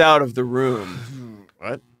pads out of the room.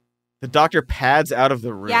 What? The doctor pads out of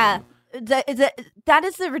the room. Yeah, that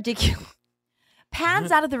is the ridiculous.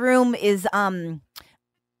 Pads out of the room is a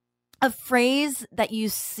phrase that you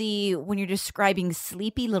see when you're describing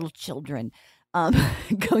sleepy little children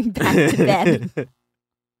going back to bed.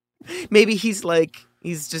 Maybe he's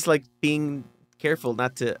just like being careful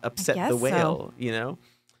not to upset the whale, you know?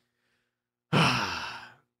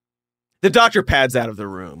 The doctor pads out of the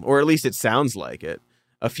room, or at least it sounds like it.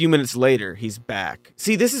 A few minutes later, he's back.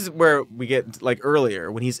 See, this is where we get, like,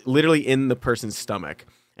 earlier, when he's literally in the person's stomach,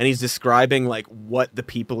 and he's describing, like, what the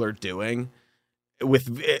people are doing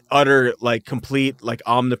with utter, like, complete, like,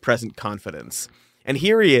 omnipresent confidence. And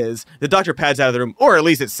here he is. The doctor pads out of the room, or at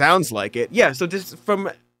least it sounds like it. Yeah, so just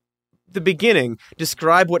from the beginning,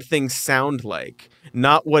 describe what things sound like,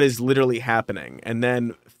 not what is literally happening. And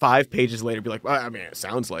then 5 pages later, be like, well, I mean, it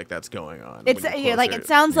sounds like that's going on. It's like it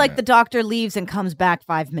sounds like the doctor leaves and comes back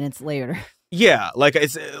 5 minutes later. Yeah, like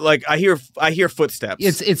it's like I hear footsteps.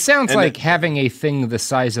 It sounds like having a thing the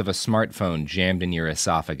size of a smartphone jammed in your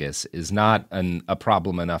esophagus is not a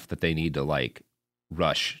problem enough that they need to like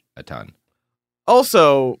rush a ton.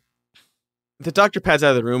 Also, the doctor pads out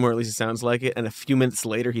of the room, or at least it sounds like it, and a few minutes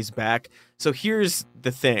later he's back. So here's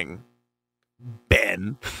the thing,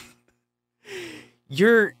 Ben.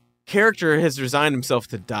 Your character has resigned himself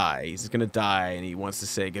to die. He's going to die, and he wants to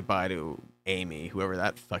say goodbye to Amy, whoever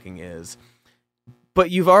that fucking is. But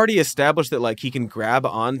you've already established that, like, he can grab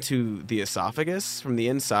onto the esophagus from the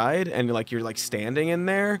inside, and you're like standing in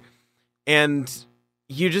there, and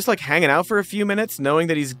you're just like hanging out for a few minutes, knowing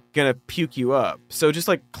that he's gonna puke you up. So just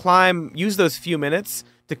like use those few minutes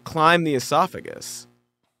to climb the esophagus,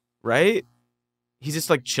 right? He's just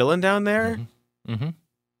like chilling down there. Mm-hmm.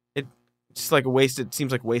 It just like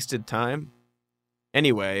seems like wasted time.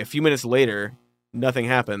 Anyway, a few minutes later, nothing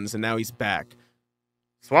happens, and now he's back.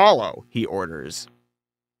 Swallow, he orders.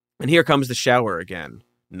 And here comes the shower again.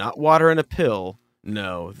 Not water and a pill.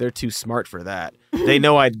 No, they're too smart for that. They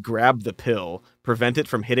know I'd grab the pill, prevent it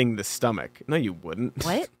from hitting the stomach. No, you wouldn't.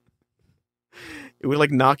 What? It would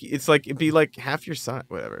like knock you. It's like, it'd be like half your size,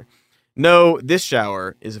 whatever. No, this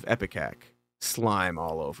shower is of Epicac. Slime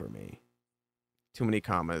all over me. Too many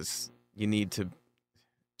commas. You need to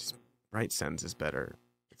just write sentences better.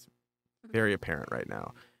 It's very apparent right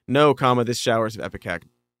now. No, comma, this shower is of Epicac,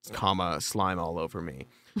 comma, slime all over me.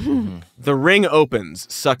 The ring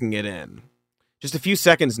opens, sucking it in. Just a few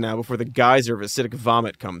seconds now before the geyser of acidic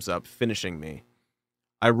vomit comes up, finishing me.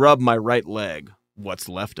 I rub my right leg, what's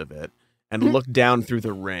left of it, and look down through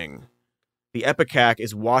the ring. The Epicac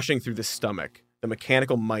is washing through the stomach. The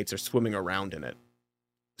mechanical mites are swimming around in it.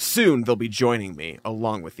 Soon they'll be joining me,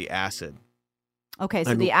 along with the acid. Okay,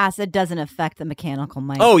 so the acid doesn't affect the mechanical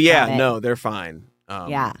mites. Oh, yeah, no, they're fine.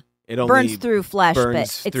 Yeah. It only burns through flesh, but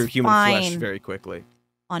burns it's through human fine flesh very quickly.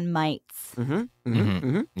 on mites.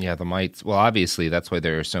 Yeah, the mites. Well, obviously, that's why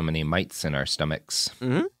there are so many mites in our stomachs.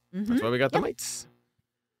 That's why we got the mites.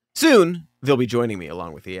 Soon, they'll be joining me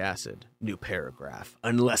along with the acid. New paragraph.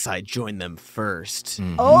 Unless I join them first.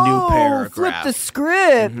 Oh, new paragraph. flip the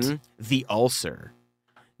script. The ulcer.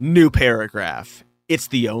 New paragraph. It's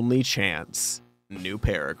the only chance. New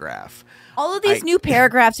paragraph. All of these new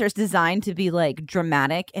paragraphs are designed to be like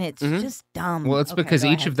dramatic, and it's just dumb. Well, it's because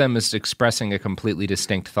each of them is expressing a completely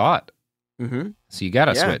distinct thought. So you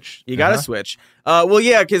gotta switch. You gotta switch. Well,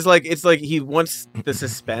 yeah, because like it's like he wants the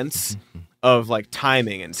suspense of like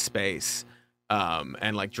timing and space,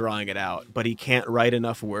 and like drawing it out, but he can't write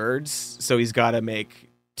enough words, so he's got to make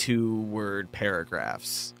 2-word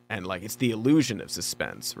paragraphs, and like it's the illusion of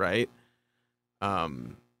suspense, right?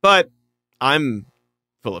 But I'm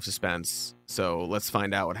full of suspense, so let's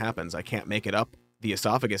find out what happens. I can't make it up the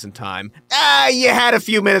esophagus in time. You had a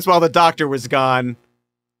few minutes while the doctor was gone,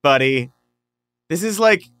 buddy. This is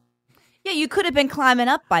like... Yeah, you could have been climbing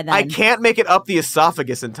up by then. I can't make it up the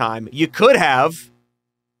esophagus in time. You could have.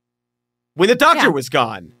 When the doctor was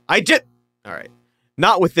gone. All right.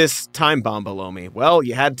 Not with this time bomb below me. Well,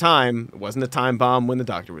 you had time. It wasn't a time bomb when the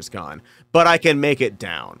doctor was gone. But I can make it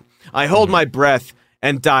down. I hold my breath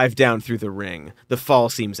and dive down through the ring. The fall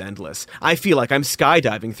seems endless. I feel like I'm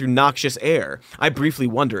skydiving through noxious air. I briefly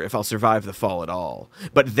wonder if I'll survive the fall at all.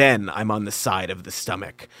 But then I'm on the side of the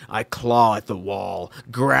stomach. I claw at the wall,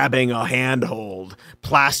 grabbing a handhold,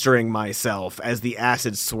 plastering myself as the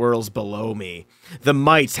acid swirls below me. The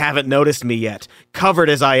mites haven't noticed me yet, covered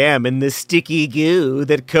as I am in the sticky goo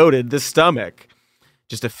that coated the stomach.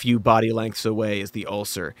 Just a few body lengths away is the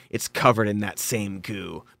ulcer. It's covered in that same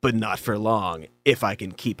goo, but not for long, if I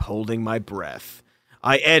can keep holding my breath.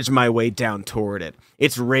 I edge my way down toward it.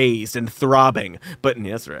 It's raised and throbbing, but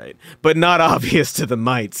that's right, but not obvious to the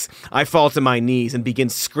mites. I fall to my knees and begin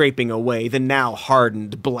scraping away the now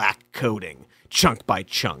hardened black coating. Chunk by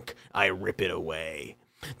chunk, I rip it away.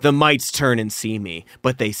 The mites turn and see me,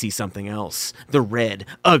 but they see something else. The red,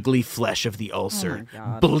 ugly flesh of the ulcer,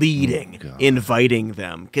 bleeding, inviting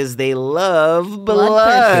them, because they love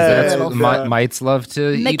blood. Mites love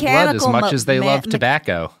to eat blood as much as they love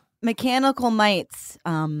tobacco. Mechanical mites.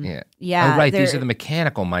 Yeah. Yeah. Oh, right. These are the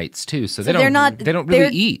mechanical mites too. So they don't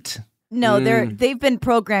really eat. No, they've been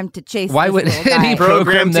programmed to chase. Why would any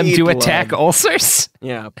program them to attack ulcers?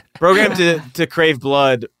 Yeah, programmed to crave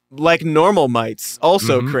blood. Like normal mites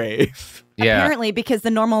also crave. Yeah. Apparently, because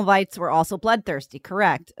the normal mites were also bloodthirsty,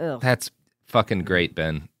 correct? Ugh. That's fucking great,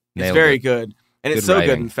 Ben. It's very good. And it's so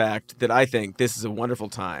good, in fact, that I think this is a wonderful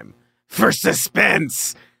time for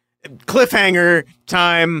suspense. Cliffhanger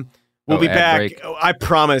time. We'll be back. Break. I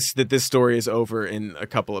promise that this story is over in a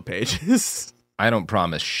couple of pages. I don't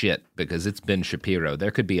promise shit, because it's Ben Shapiro.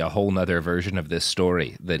 There could be a whole nother version of this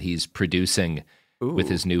story that he's producing with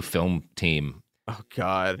his new film team. Oh,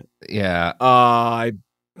 God. Yeah. I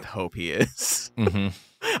hope he is. Mm-hmm.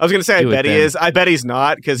 I was going to say I bet he is. I bet he's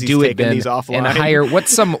not, because he's taking these offline. And hire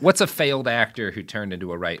what's a failed actor who turned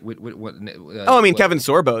into a Kevin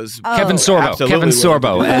Sorbo's. Kevin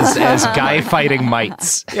Sorbo as guy fighting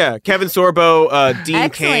mites. Yeah, Kevin Sorbo.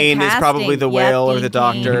 Dean Cain is probably the whale or the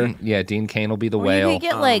doctor. Mm-hmm. Yeah, Dean Cain will be the or whale. You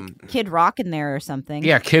could get Kid Rock in there or something.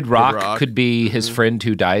 Yeah, Kid Rock could be his friend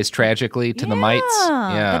who dies tragically to the mites.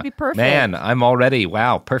 Yeah, that'd be perfect. Man, I'm already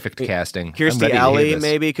perfect casting. Kirstie Alley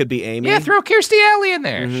maybe could be Amy. Yeah, throw Kirstie Alley in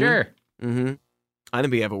there. Mm-hmm. Sure. Mm-hmm. I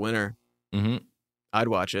think we have a winner. Mm-hmm. I'd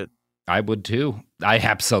watch it. I would too. I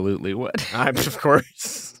absolutely would. Of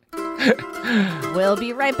course. We'll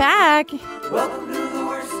be right back. Welcome to the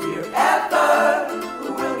worst year ever.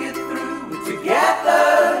 We'll get through it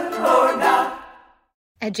together or not.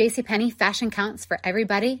 At JCPenney, fashion counts for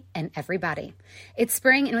everybody and everybody. It's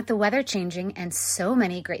spring, and with the weather changing and so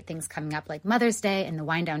many great things coming up like Mother's Day and the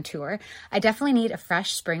Wind Down Tour, I definitely need a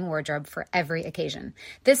fresh spring wardrobe for every occasion.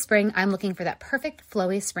 This spring, I'm looking for that perfect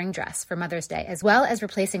flowy spring dress for Mother's Day, as well as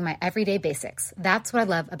replacing my everyday basics. That's what I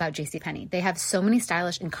love about JCPenney. They have so many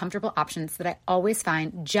stylish and comfortable options that I always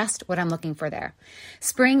find just what I'm looking for there.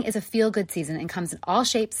 Spring is a feel-good season and comes in all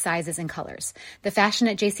shapes, sizes, and colors. The fashion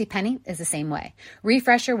at JCPenney is the same way.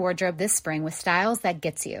 Refresh your wardrobe this spring with styles that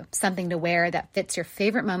gets you, something to wear that fits your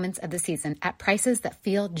favorite moments of the season at prices that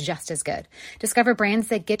feel just as good. Discover brands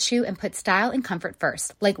that get you and put style and comfort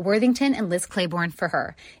first, like Worthington and Liz Claiborne for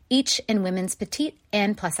her, each in women's petite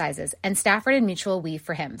and plus sizes, and Stafford and Mutual Weave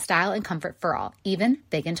for him, style and comfort for all, even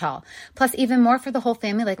big and tall. Plus even more for the whole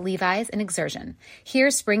family like Levi's and Exertion.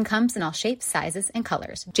 Here, spring comes in all shapes, sizes, and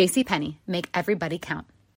colors. JCPenney, make everybody count.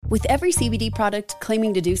 With every CBD product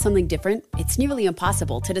claiming to do something different, it's nearly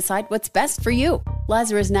impossible to decide what's best for you.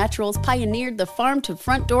 Lazarus Naturals pioneered the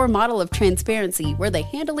farm-to-front-door model of transparency, where they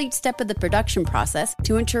handle each step of the production process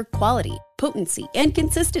to ensure quality, potency, and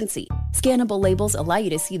consistency. Scannable labels allow you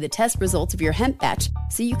to see the test results of your hemp batch,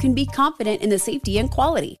 so you can be confident in the safety and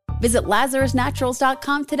quality. Visit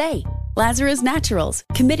LazarusNaturals.com today. Lazarus Naturals,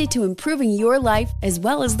 committed to improving your life as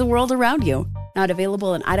well as the world around you. Not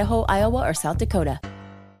available in Idaho, Iowa, or South Dakota.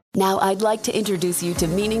 Now I'd like to introduce you to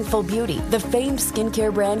Meaningful Beauty, the famed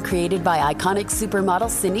skincare brand created by iconic supermodel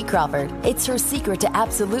Cindy Crawford. It's her secret to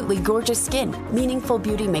absolutely gorgeous skin. Meaningful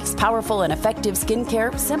Beauty makes powerful and effective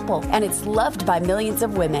skincare simple, and it's loved by millions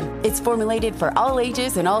of women. It's formulated for all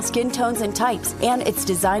ages and all skin tones and types, and it's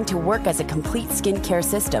designed to work as a complete skincare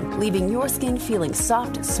system, leaving your skin feeling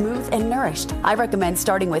soft, smooth, and nourished. I recommend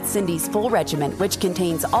starting with Cindy's full regimen, which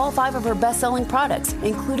contains all 5 of her best-selling products,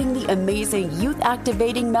 including the amazing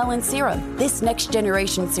youth-activating Melon Serum. This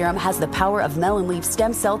next-generation serum has the power of melon leaf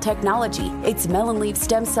stem cell technology. It's melon leaf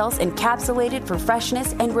stem cells encapsulated for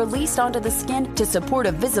freshness and released onto the skin to support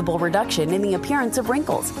a visible reduction in the appearance of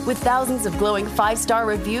wrinkles. With thousands of glowing 5-star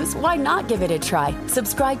reviews, why not give it a try?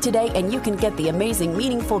 Subscribe today and you can get the amazing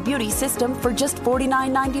Meaningful Beauty system for just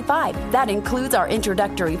 $49.95. That includes our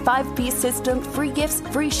introductory 5-piece system, free gifts,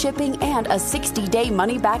 free shipping, and a 60-day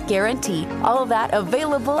money-back guarantee. All of that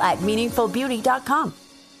available at meaningfulbeauty.com.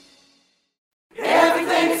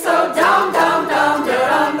 Everything's so dumb, dumb, dumb,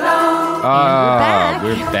 dumb, dumb.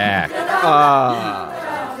 We're back.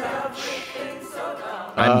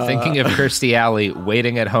 I'm thinking of Kirstie Alley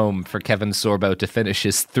waiting at home for Kevin Sorbo to finish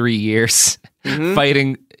his 3 years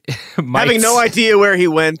fighting mites. Having no idea where he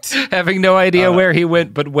went. Having no idea where he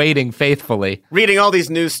went, but waiting faithfully. Reading all these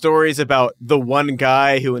news stories about the one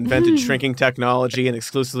guy who invented shrinking technology and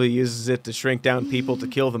exclusively uses it to shrink down people to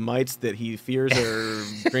kill the mites that he fears are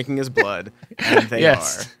drinking his blood. And they are.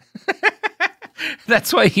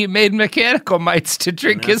 That's why he made mechanical mites to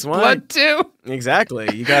drink his blood too.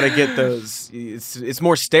 Exactly. You got to get those. It's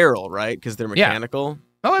more sterile, right? Because they're mechanical.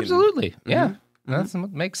 Oh, absolutely. Yeah. That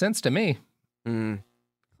makes sense to me.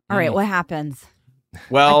 All right, what happens?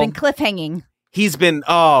 Well, I've been cliffhanging. He's been.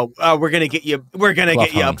 We're gonna get you. We're gonna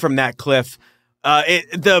get you up from that cliff.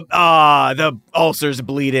 The ulcer's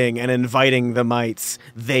bleeding and inviting the mites.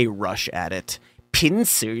 They rush at it,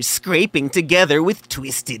 pincers scraping together with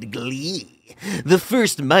twisted glee. The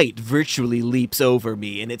first mite virtually leaps over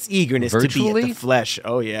me in its eagerness to be at the flesh.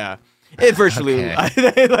 Oh yeah. It virtually.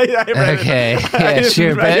 Okay. I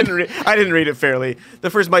didn't read it fairly. The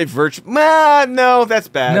first mite virtually. No, that's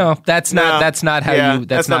bad. No, that's not. That's not how you.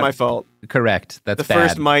 That's not my fault. Correct. That's the bad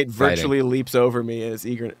first mite virtually writing. leaps over me and is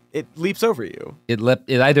eager. It leaps over you. It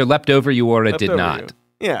either leapt over you or it did not.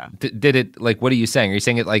 You. Yeah. Did it, like, what are you saying? Are you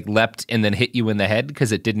saying it, like, leapt and then hit you in the head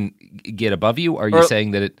because it didn't get above you? Or are you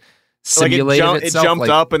saying that it simulated itself? It jumped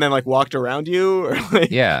up and then, like, walked around you? Or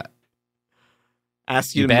like, yeah.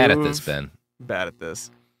 Asked you to bad move? At this, Ben. Bad at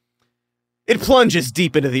this. It plunges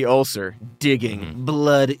deep into the ulcer, digging,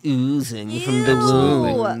 blood oozing from the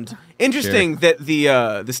wound. Interesting that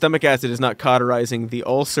the stomach acid is not cauterizing the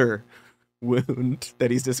ulcer wound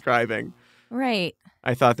that he's describing. Right.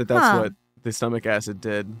 I thought that's what the stomach acid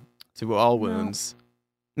did to all wounds.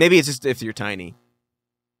 Maybe it's just if you're tiny.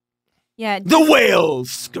 Yeah. The whale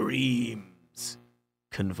screams,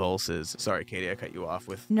 convulses. Sorry, Katie, I cut you off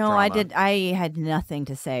with drama. I had nothing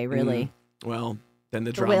to say, really. Well, then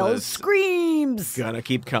the whale drama is screams. Gonna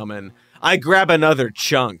keep coming. I grab another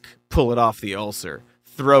chunk, pull it off the ulcer,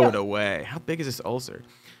 throw it away. How big is this ulcer?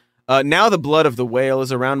 Now the blood of the whale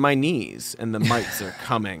is around my knees, and the mites are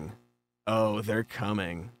coming. Oh, they're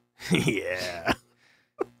coming. Yeah.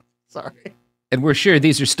 Sorry. And we're sure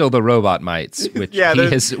these are still the robot mites, which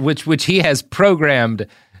which he has programmed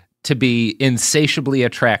to be insatiably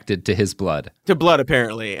attracted to his blood. To blood,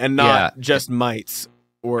 apparently, and not just mites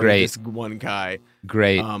or Great. this one guy.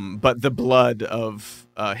 Great. But the blood of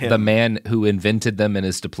him. The man who invented them and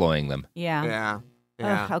is deploying them. Yeah. Yeah.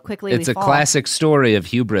 Ugh, how quickly It's we a fall. classic story of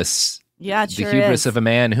hubris. Yeah, it the sure hubris is. of a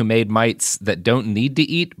man who made mites that don't need to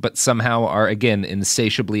eat, but somehow are, again,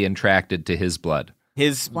 insatiably attracted to his blood.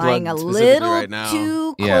 His Flying blood a specifically little right now.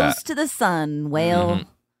 too close Yeah. to the sun, whale.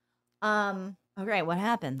 Mm-hmm. Okay, what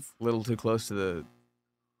happens? A little too close to the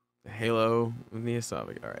halo in the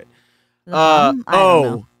esophagus. All right. The bum? I don't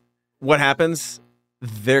know. What happens?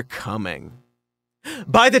 They're coming.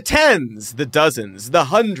 By the tens, the dozens, the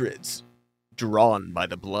hundreds, drawn by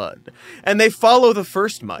the blood. And they follow the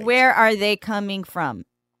first mite. Where are they coming from?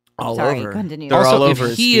 All Sorry, over. continue. They're Also, all over if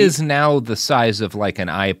his he feet. is now the size of like an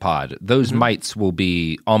iPod, those mites will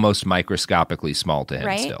be almost microscopically small to him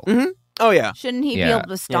Right? still. Oh, yeah. Shouldn't he be Yeah. able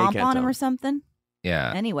to stomp can't on him tell. or something?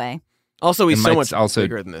 Yeah. Anyway. Also, he's And so mites much also-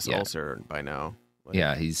 bigger than this yeah. ulcer by now. Like,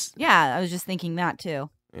 Yeah, he's... Yeah, I was just thinking that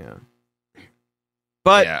too. Yeah.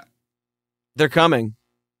 But yeah. they're coming.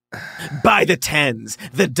 By the tens,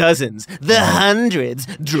 the dozens, the hundreds,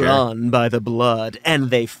 drawn by the blood, and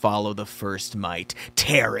they follow the first mite,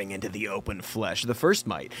 tearing into the open flesh. The first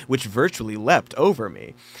mite, which virtually leapt over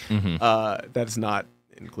me. That's not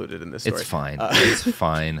included in this story. It's fine. It's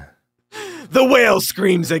fine. The whale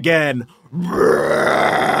screams again.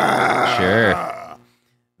 Sure.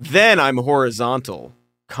 Then I'm horizontal,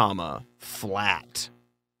 flat.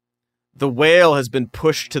 The whale has been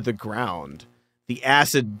pushed to the ground. The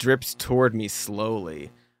acid drips toward me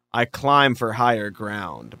slowly. I climb for higher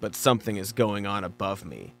ground, but something is going on above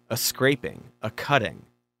me. A scraping, a cutting.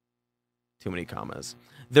 Too many commas.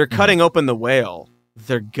 They're cutting open the whale.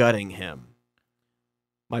 They're gutting him.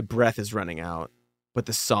 My breath is running out. but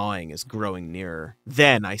the sawing is growing nearer.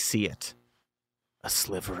 Then I see it. A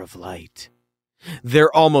sliver of light.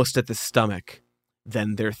 They're almost at the stomach.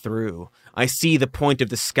 Then they're through. I see the point of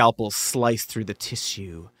the scalpel slice through the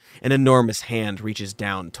tissue. An enormous hand reaches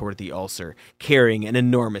down toward the ulcer, carrying an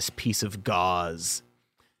enormous piece of gauze.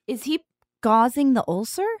 Is he gauzing the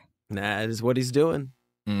ulcer? That is what he's doing.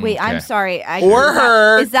 Wait, I'm sorry. Or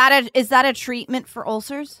her. Is that a treatment for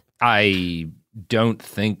ulcers? I don't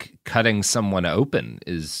think cutting someone open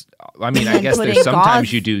is. I mean, I And guess putting there's sometimes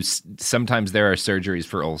gauze- you do. Sometimes there are surgeries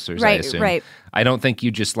for ulcers. I Right, assume. right. I don't think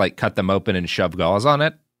you just like cut them open and shove gauze on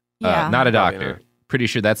it. Yeah. Not a Probably doctor. not. Pretty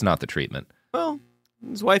sure that's not the treatment. Well,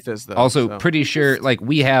 his wife is, though. Also, so. pretty sure, like,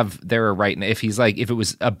 we have there right now, if it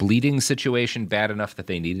was a bleeding situation bad enough that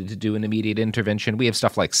they needed to do an immediate intervention, we have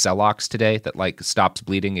stuff like Celox today that, like, stops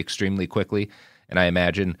bleeding extremely quickly. And I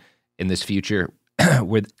imagine in this future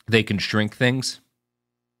where they can shrink things,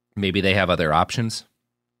 maybe they have other options.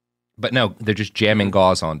 But no, they're just jamming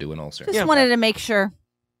gauze onto an ulcer. Just wanted to make sure.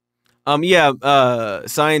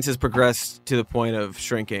 Science has progressed to the point of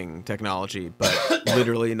shrinking technology, but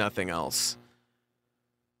literally nothing else.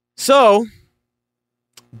 So,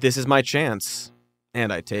 this is my chance,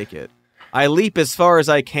 and I take it. I leap as far as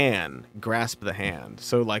I can, grasp the hand,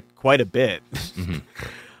 so like quite a bit.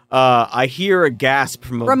 I hear a gasp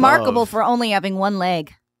from above. Remarkable for only having one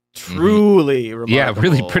leg. Truly remarkable. Yeah,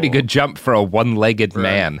 really pretty good jump for a one-legged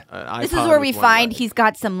man. This is where we find he's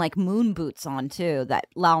got some like moon boots on too that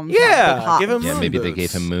allow him to have big hop. give him Yeah, moon maybe they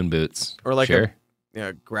boots. gave him moon boots. Or like sure.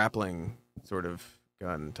 a grappling sort of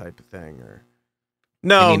gun type of thing. Or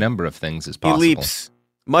no, Any number of things is he possible. leaps,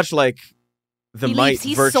 much like the He might leaps,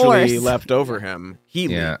 he virtually soars. leapt over him. He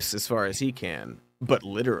Yeah. leaps as far as he can, but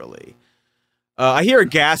literally. I hear a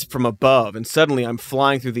gasp from above, and suddenly I'm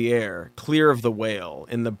flying through the air, clear of the whale,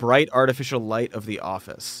 in the bright artificial light of the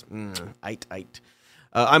office. Ait.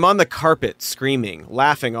 I'm on the carpet, screaming,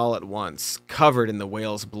 laughing all at once, covered in the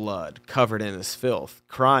whale's blood, covered in his filth,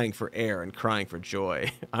 crying for air and crying for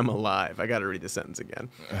joy. I'm alive. I gotta read the sentence again.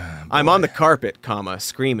 I'm on the carpet, comma,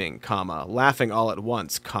 screaming, comma, laughing all at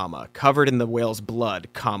once, comma, covered in the whale's blood,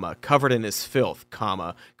 comma, covered in his filth,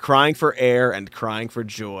 comma, crying for air and crying for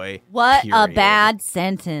joy. What a period. bad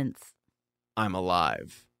sentence. I'm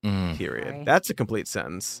alive. Mm. Period. Sorry. That's a complete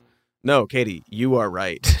sentence. No, Katie, you are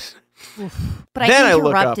right. But Then I I look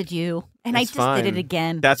interrupted up. you, and It's I just did fine. it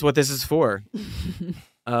again. That's what this is for.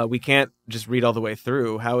 We can't just read all the way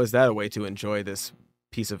through. How is that a way to enjoy this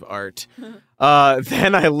piece of art?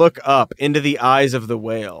 Then I look up into the eyes of the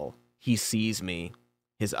whale. He sees me.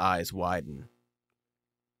 His eyes widen.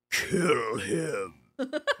 Kill him, he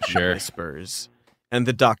Sure. whispers. And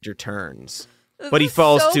the doctor turns. But he is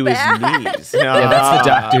falls so to bad. his knees. Yeah, that's the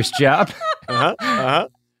doctor's job.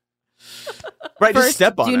 Right, First, just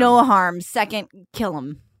step on do him. no harm. Second, kill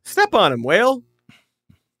him. Step on him, whale.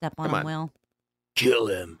 Step on Come him, on. Will. Kill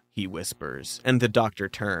him, he whispers, and the doctor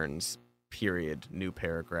turns. Period. New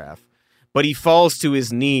paragraph. But he falls to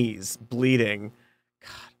his knees, bleeding.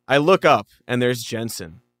 God. I look up, and there's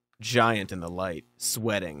Jensen, giant in the light,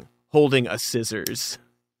 sweating, holding a scissors.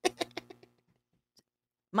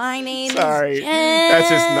 My name Sorry. is That's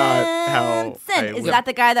just not how Jensen. I Is would- that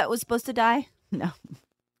the guy that was supposed to die? No.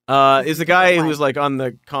 Is the guy who's like on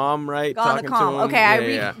the comm, right? On the talking call. to him? Okay, I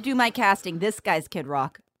Yeah. redo my casting. This guy's Kid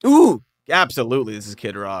Rock. Ooh, absolutely. This is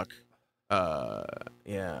Kid Rock.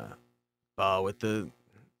 Yeah. With the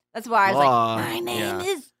That's why I was Law. like, my name Yeah.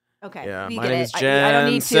 is. Okay, Yeah, we my get name it. is I don't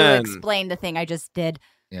need to Jensen. explain the thing I just did.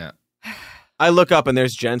 Yeah. I look up and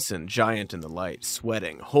there's Jensen, giant in the light,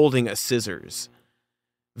 sweating, holding a scissors.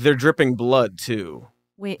 They're dripping blood too.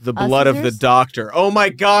 Wait, The blood of the scissors? doctor. Oh my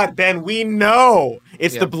God, Ben, we know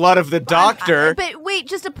it's Yeah. the blood of the doctor. But wait,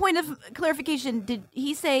 just a point of clarification. Did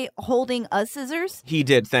he say holding a scissors? He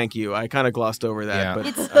did, thank you. I kind of glossed over that. Yeah. But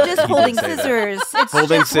It's he just did holding say that. scissors. It's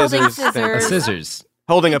Holding just holding scissors. Thank you. A scissors. scissors.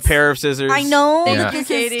 Holding a pair of scissors. I know Yeah. that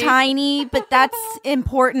this is tiny, but that's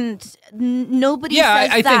important. Nobody Yeah, says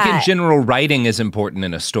I think in that. general, writing is important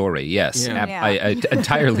in a story. Yes, Yeah. Yeah. I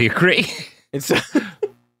entirely agree. It's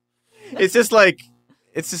it's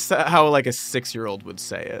just how like a 6-year-old would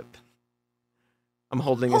say it. I'm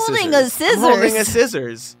holding a scissors. Holding a scissors. I'm holding a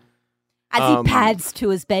scissors. As he pads to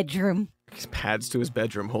his bedroom. He pads to his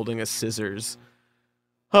bedroom, holding a scissors.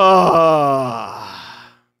 Ah,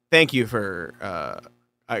 thank you for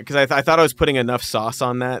because I thought I was putting enough sauce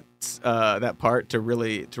on that part to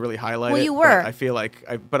really highlight Well, it. you were.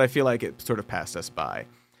 But I feel like it sort of passed us by.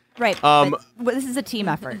 Right. But this is a team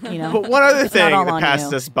effort, you know. But one other It's not thing all that on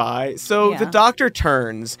passed you. us by. So the Yeah. doctor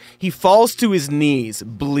turns. He falls to his knees,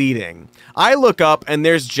 bleeding. I look up, and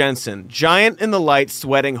there's Jensen, giant in the light,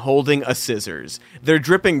 sweating, holding a scissors. They're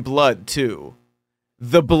dripping blood, too.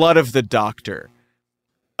 The blood of the doctor.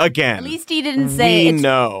 Again. At least he didn't say we it's,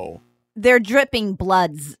 know. they're dripping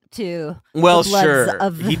bloods too. Well, The bloods sure.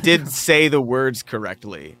 of- He did say the words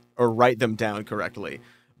correctly, or write them down correctly.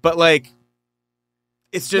 But, like,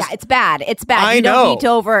 it's just... yeah, it's bad. It's bad. I you know. don't need to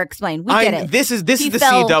over-explain. We get it. This is the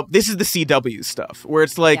fell- CW stuff where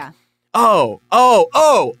it's like, Yeah. oh,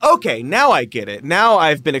 okay, now I get it. Now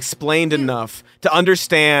I've been explained enough to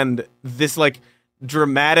understand this like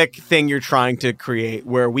dramatic thing you're trying to create,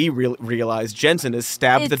 where we realize Jensen has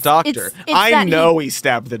stabbed the doctor. it's I that know he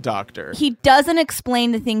stabbed the doctor. He doesn't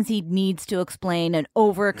explain the things he needs to explain and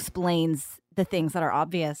over-explains the things that are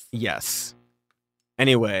obvious. Yes.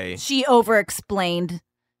 Anyway, She over-explained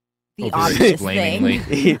the obvious thing.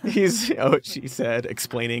 She said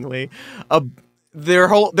explainingly.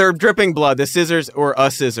 They're dripping blood. The scissors, or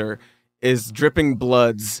a scissor, is dripping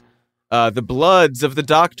bloods. The bloods of the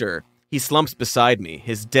doctor. He slumps beside me,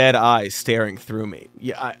 his dead eyes staring through me.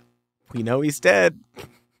 Yeah, we know he's dead.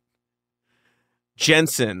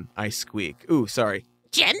 Jensen, I squeak. Ooh, sorry.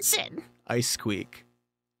 Jensen. I squeak.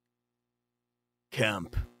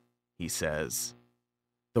 Kemp, he says.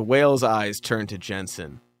 The whale's eyes turn to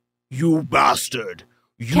Jensen. You bastard!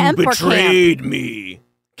 You Kemp or betrayed me!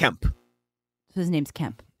 Kemp. So his name's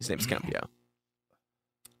Kemp. His name's Kemp, yeah.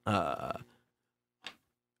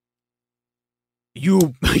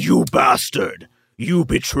 You bastard! You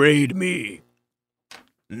betrayed me!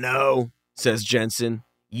 No, says Jensen.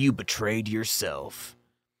 You betrayed yourself.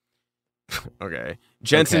 Okay.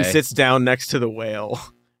 Jensen sits down next to the whale,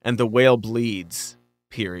 and the whale bleeds.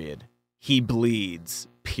 Period. He bleeds.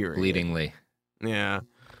 Period. Bleedingly. Yeah.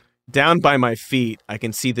 Down by my feet, I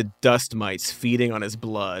can see the dust mites feeding on his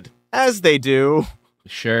blood. As they do.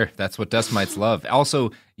 Sure, that's what dust mites love.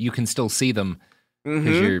 Also, you can still see them because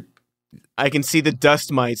Mhm. I can see the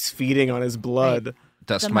dust mites feeding on his blood.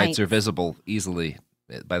 dust The mites are mites. visible easily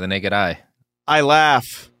by the naked eye. I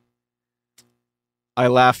laugh. I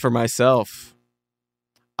laugh for myself.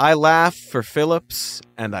 I laugh for Phillips,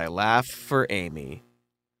 and I laugh for Amy.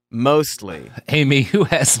 Mostly. Amy, who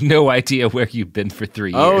has no idea where you've been for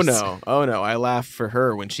 3 years. Oh no. I laugh for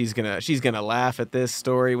her when she's gonna laugh at this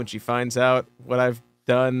story when she finds out what I've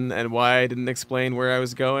done and why I didn't explain where I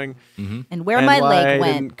was going. Mm-hmm. And where my why leg I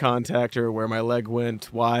went. didn't contact her, where my leg went,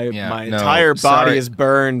 why Yeah, my no, entire body sorry. is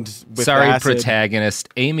burned with Sorry, acid. protagonist.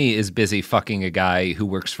 Amy is busy fucking a guy who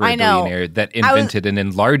works for a I know. billionaire that invented an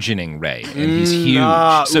enlarging ray, and he's huge.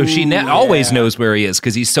 Ah, so she ooh, always yeah. knows where he is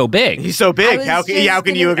because he's so big. He's so big. I How was can just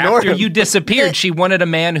you ignore After him? you disappeared, she wanted a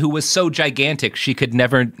man who was so gigantic she could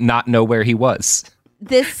never not know where he was.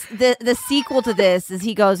 The sequel to this is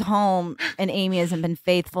he goes home and Amy hasn't been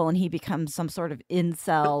faithful and he becomes some sort of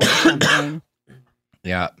incel or something.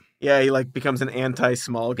 Yeah. Yeah, he like becomes an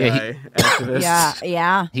anti-small guy Yeah, activist.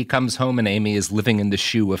 Yeah. He comes home and Amy is living in the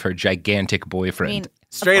shoe of her gigantic I boyfriend. mean,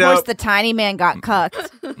 Straight of course up. the tiny man got cucked.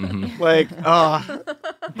 Like,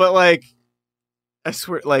 but like, I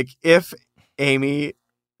swear, like, if Amy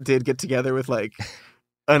did get together with like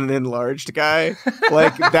an enlarged guy,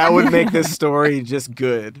 like that would make this story just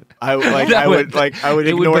good. I would it ignore would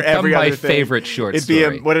become every my other thing. favorite short It'd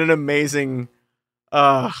story. be what an amazing.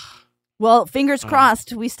 Well, fingers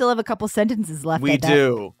crossed. We still have a couple sentences left. We I bet.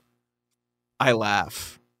 do. I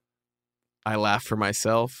laugh. I laugh for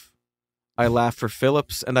myself. I laugh for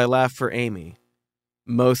Phillips, and I laugh for Amy.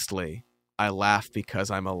 Mostly, I laugh because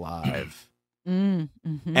I'm alive.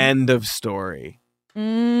 Mm-hmm. End of story.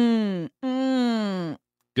 Good.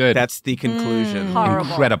 That's the conclusion. Horrible.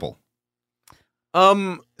 Incredible.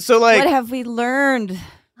 So like, What have we learned?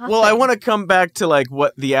 well, I want to come back to like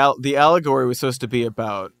what the allegory was supposed to be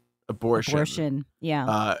about abortion.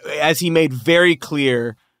 Yeah. As he made very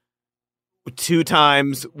clear 2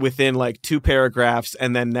 times within like 2 paragraphs,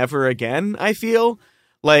 and then never again. I feel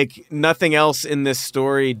like nothing else in this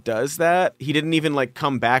story does that. He didn't even like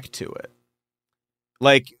come back to it.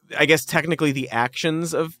 Like, I guess technically the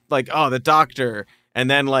actions of like, oh, the doctor, and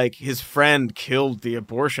then like his friend killed the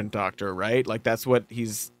abortion doctor, right? Like that's what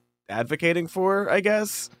he's advocating for, I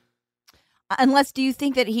guess. Unless, do you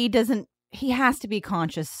think that he has to be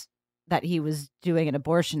conscious that he was doing an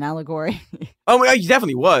abortion allegory? Oh, he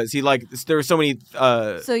definitely was. He like, there were so many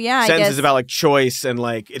So yeah, I sentences guess about like choice and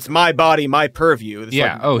like it's my body, my purview. It's,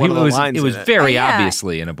 Yeah. like, one of the lines It was in it. very Yeah.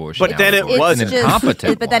 obviously an abortion. But then it allegory. wasn't. An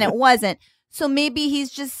incompetent but then one. it wasn't. So maybe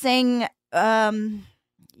he's just saying,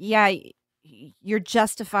 yeah, you're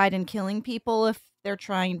justified in killing people if they're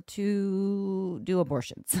trying to do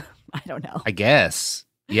abortions. I don't know. I guess.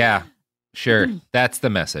 Yeah, sure. That's the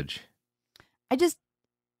message. I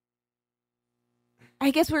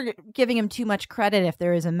guess we're giving him too much credit if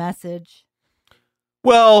there is a message.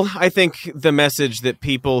 Well, I think the message that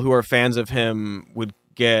people who are fans of him would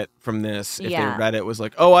get from this if they read it was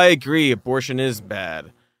like, oh, I agree, abortion is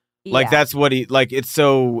bad. Like, that's what it's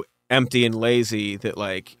so empty and lazy that,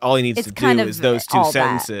 like, all he needs to do is those two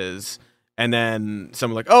sentences. And then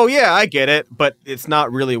someone like, oh, yeah, I get it, but it's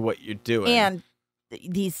not really what you're doing. And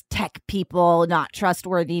these tech people, not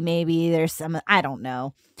trustworthy, maybe. There's some, I don't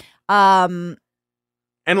know.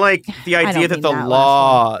 And, like, the idea that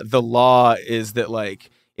the law is that,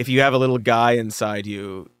 like, if you have a little guy inside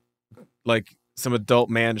you, like, some adult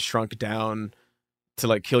man shrunk down to,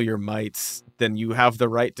 like, kill your mites, then you have the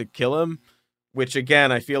right to kill him, which,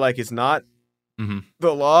 again, I feel like is not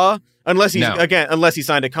the law, unless he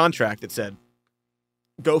signed a contract that said,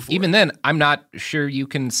 go for it. Even then, I'm not sure you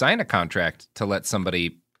can sign a contract to let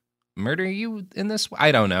somebody murder you in this way.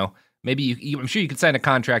 I don't know. Maybe I'm sure you could sign a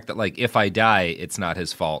contract that, like, if I die, it's not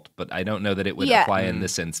his fault, but I don't know that it would apply in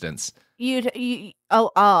this instance. A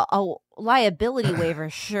liability waiver,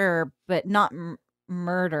 sure, but not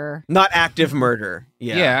murder. Not active murder.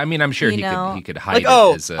 Yeah. I mean, I'm sure he could hide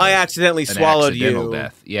like, it as I accidentally swallowed you.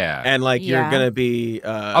 Death. Yeah. And, like, you're going to be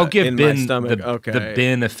I'll give in Ben my stomach. the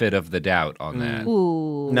benefit of the doubt on that.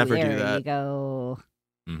 Ooh, never do that. There you go.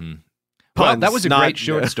 Mm-hmm. Well, that was a great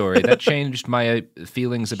short story. That changed my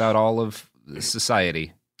feelings about all of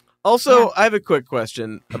society. Also, I have a quick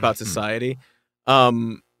question about society.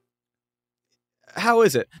 How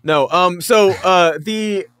is it? No. So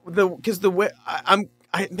because the way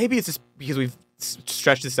maybe it's just because we've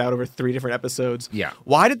stretched this out over 3 different episodes. Yeah.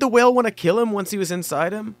 Why did the whale want to kill him once he was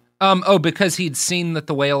inside him? Because he'd seen that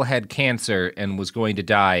the whale had cancer and was going to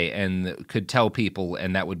die and could tell people,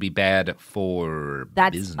 and that would be bad for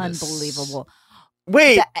business. That's unbelievable.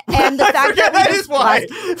 Wait, and the fact that is why.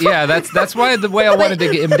 Yeah, that's why the whale wanted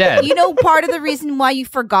to get him dead. You know, part of the reason why you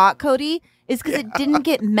forgot, Cody, is because it didn't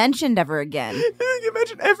get mentioned ever again. It didn't get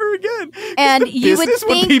mentioned ever again. And you would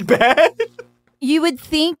think would be bad. You would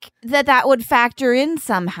think that would factor in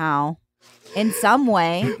somehow. In some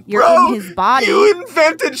way, you're in his body. You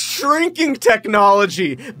invented shrinking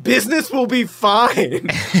technology. Business will be fine.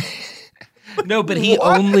 No, but he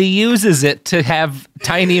only uses it to have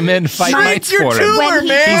tiny men fight mites for him. Tumor,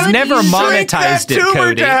 man. He's never monetized it,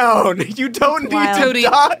 Cody. Down. You don't need Cody, to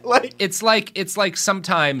die. It's like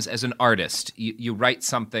sometimes as an artist, you write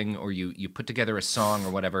something or you put together a song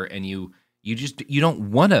or whatever, and you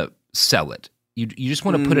don't want to sell it. You just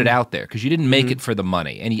want to put it out there because you didn't make it for the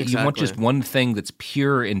money. And you want just one thing that's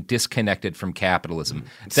pure and disconnected from capitalism.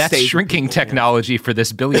 That's shrinking technology for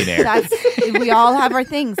this billionaire. We all have our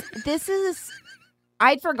things.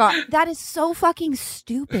 I'd forgot. That is so fucking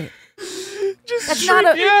stupid. That's not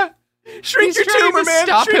a... Shrink your tumor, man.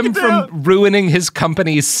 Stop him from ruining his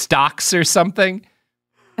company's stocks or something.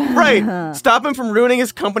 Right. Stop him from ruining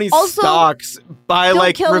his company's stocks by,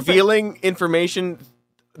 like, revealing information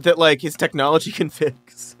that, like, his technology can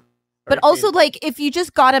fix. But also, like, if you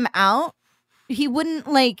just got him out, he wouldn't,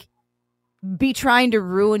 like, be trying to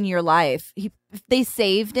ruin your life. If they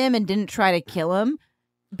saved him and didn't try to kill him,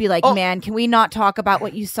 be like, man, can we not talk about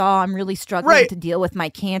what you saw? I'm really struggling to deal with my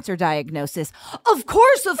cancer diagnosis. Of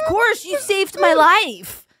course, you saved my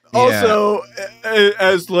life. Also,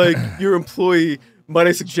 as, like, your employee, might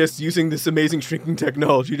I suggest using this amazing shrinking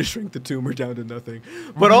technology to shrink the tumor down to nothing?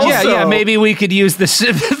 But also, maybe we could use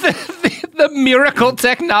the miracle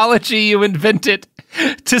technology you invented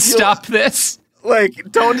to stop this. Like,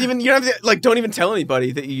 don't even tell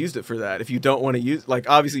anybody that you used it for that. If you don't want to use, like,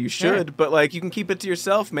 obviously you should, but, like, you can keep it to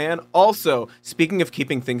yourself, man. Also, speaking of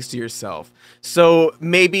keeping things to yourself, so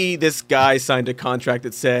maybe this guy signed a contract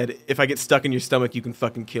that said, if I get stuck in your stomach, you can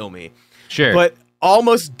fucking kill me. Sure. But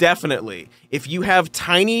almost definitely, if you have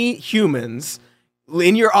tiny humans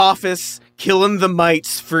in your office killing the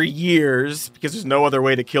mites for years, because there's no other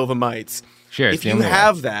way to kill the mites. Sure. If you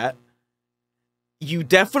have that, you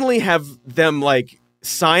definitely have them, like,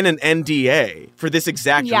 sign an NDA for this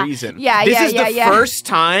exact reason. This is the first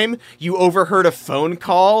time you overheard a phone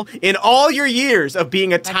call in all your years of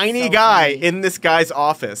being a tiny guy in this guy's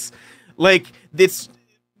office. Like, it's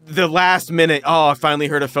the last minute, I finally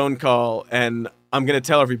heard a phone call, and I'm going to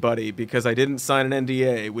tell everybody because I didn't sign an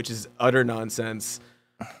NDA, which is utter nonsense.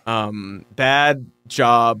 Bad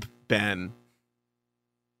job, Ben.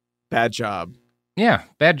 Bad job. Yeah,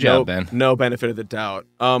 bad job, Ben. No benefit of the doubt.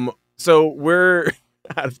 So we're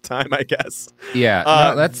out of time, I guess.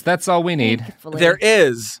 Yeah, that's all we need. There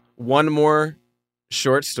is one more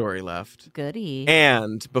short story left. Goody.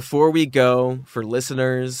 And before we go, for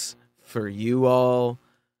listeners, for you all,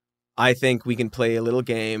 I think we can play a little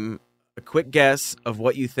game, a quick guess of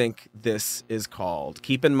what you think this is called.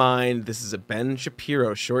 Keep in mind, this is a Ben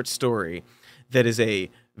Shapiro short story that is a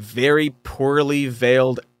very poorly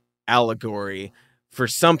veiled allegory for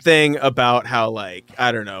something about how, like,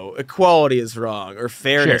 I don't know, equality is wrong or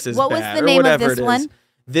fairness is what bad. Was the or name whatever of this it is. one?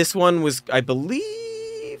 This one was, I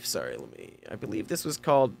believe this was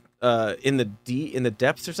called in the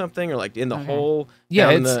depths or something, or like in the hole.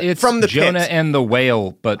 Yeah, it's from the Jonah pit. and the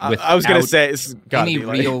whale, but with I was gonna say it's gotta any be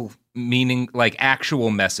like, real meaning, like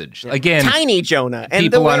actual message. Again, Tiny Jonah and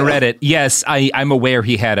people the on whale. Reddit. Yes, I'm aware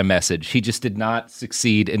he had a message. He just did not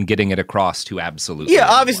succeed in getting it across to absolutely. Yeah,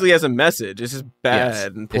 anyone. obviously has a message. It's just bad Yes,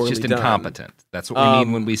 and poorly it's just done. incompetent. That's what we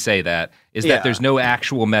mean when we say that. Is yeah. that there's no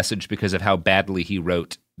actual message because of how badly he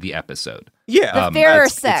wrote the episode. Yeah, The fairer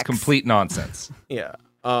it's sex. complete nonsense. Yeah,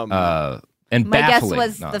 and My guess baffling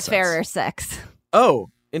was nonsense. the fairer sex. Oh,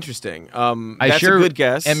 interesting. I That's sure a good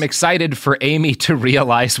guess. am excited for Amy to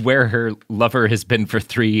realize where her lover has been for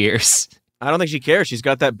 3 years. I don't think she cares. She's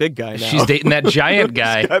got that big guy now. She's dating that giant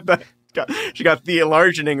guy. She got the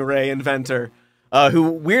enlarging ray inventor, who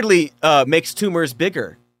weirdly makes tumors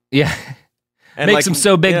bigger. Yeah. And Makes like, them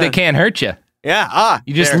so big yeah. they can't hurt you. Yeah.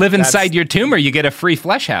 You just there. live inside That's- your tumor. You get a free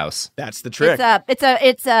flesh house. That's the trick.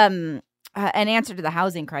 It's an answer to the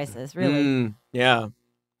housing crisis, really. Yeah.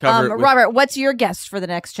 Cover it with- Robert, what's your guess for the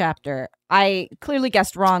next chapter? I clearly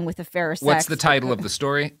guessed wrong with the fairer sex. What's the title of the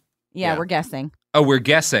story? Yeah, we're guessing. Oh, we're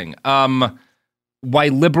guessing. Why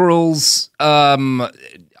liberals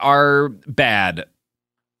are bad.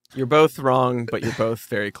 You're both wrong, but you're both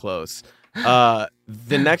very close. The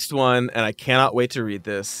next one, and I cannot wait to read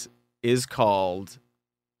this, is called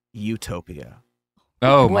Utopia.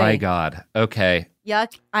 Oh Boy. my God. Okay.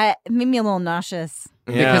 Yuck. It made me a little nauseous.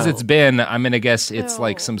 Because it's been, I'm going to guess it's Ew.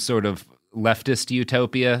 like some sort of leftist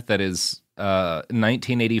utopia that is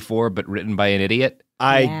 1984, but written by an idiot.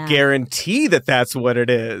 I guarantee that that's what it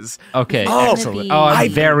is. Okay, Oh, excellent. Oh, I'm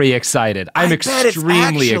very excited. I'm I bet it's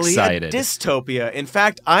extremely actually excited. A dystopia. In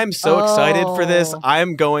fact, I'm so excited for this. Oh.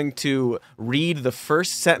 I'm going to read the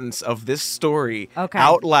first sentence of this story Okay.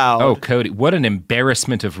 out loud. Oh, Cody, what an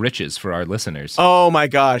embarrassment of riches for our listeners. Oh my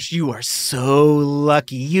gosh, you are so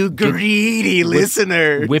lucky, you greedy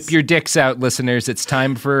listeners. Whip your dicks out, listeners. It's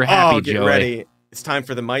time for Happy Get Joy. ready. It's time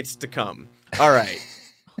for the mites to come. All right.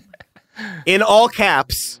 In all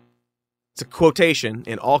caps, it's a quotation,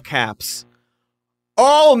 in all caps,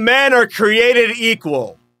 all men are created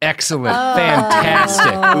equal. Excellent.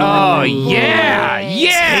 Fantastic. Oh, yeah.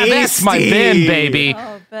 Yeah, that's my bin, baby.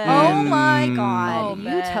 Oh my God.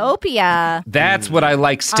 Utopia. That's what I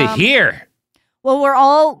likes to hear. Well, we're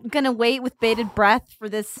all going to wait with bated breath for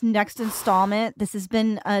this next installment. This has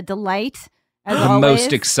been a delight. As The always.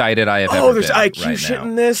 most excited I have ever Oh, there's been IQ right shit now.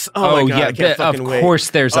 in this? Oh, my God, I can't of fucking wait.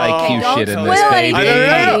 course there's IQ don't shit in spoil this, baby.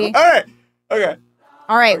 anything. All right. Okay.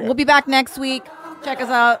 All right, we'll be back next week. Check us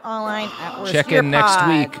out online at Worst Check Year in next Pod.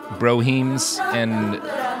 week, brohemes and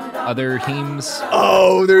other hemes.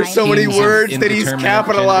 Oh, there's so many Teams of words that he's indeterminate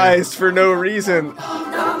capitalized for no reason.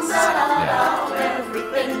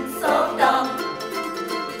 Everything's so dumb.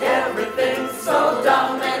 Everything's so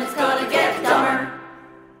dumb, and it's gonna get dumber.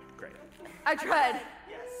 I tried.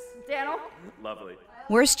 Daniel? Lovely.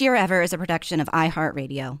 Worst Year Ever is a production of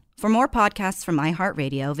iHeartRadio. For more podcasts from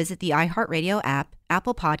iHeartRadio, visit the iHeartRadio app,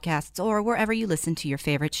 Apple Podcasts, or wherever you listen to your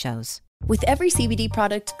favorite shows. With every CBD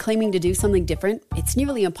product claiming to do something different, it's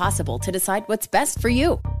nearly impossible to decide what's best for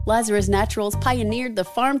you. Lazarus Naturals pioneered the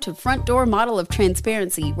farm-to-front-door model of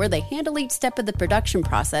transparency, where they handle each step of the production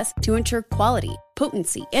process to ensure quality,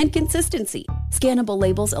 potency, and consistency. Scannable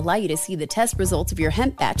labels allow you to see the test results of your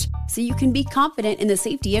hemp batch, so you can be confident in the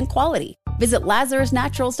safety and quality. Visit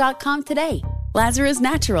LazarusNaturals.com today. Lazarus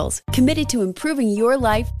Naturals, committed to improving your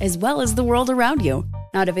life as well as the world around you.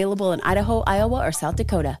 Not available in Idaho, Iowa, or South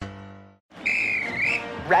Dakota.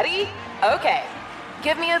 Ready? Okay.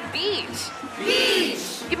 Give me a beach.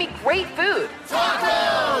 Beach. Give me great food.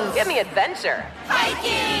 Tacos. Give me adventure.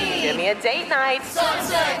 Hiking. Give me a date night.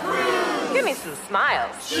 Sunset cruise. Give me some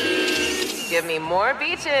smiles. Cheese. Give me more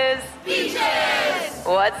beaches. Beaches.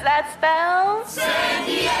 What's that spell? San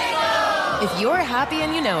Diego. If you're happy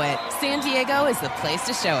and you know it, San Diego is the place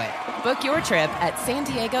to show it. Book your trip at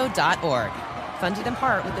sandiego.org. Funded in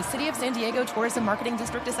part with the City of San Diego Tourism Marketing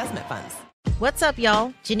District Assessment Funds. What's up,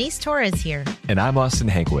 y'all? Janice Torres here. And I'm Austin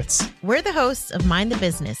Hankwitz. We're the hosts of Mind the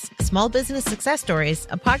Business, Small Business Success Stories,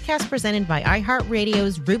 a podcast presented by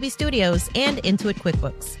iHeartRadio's Ruby Studios and Intuit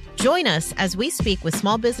QuickBooks. Join us as we speak with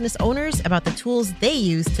small business owners about the tools they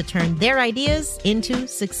use to turn their ideas into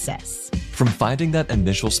success. From finding that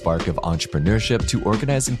initial spark of entrepreneurship to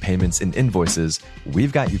organizing payments and invoices,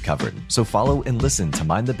 we've got you covered. So follow and listen to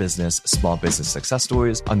Mind the Business Small Business Success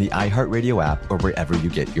Stories on the iHeartRadio app or wherever you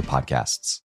get your podcasts.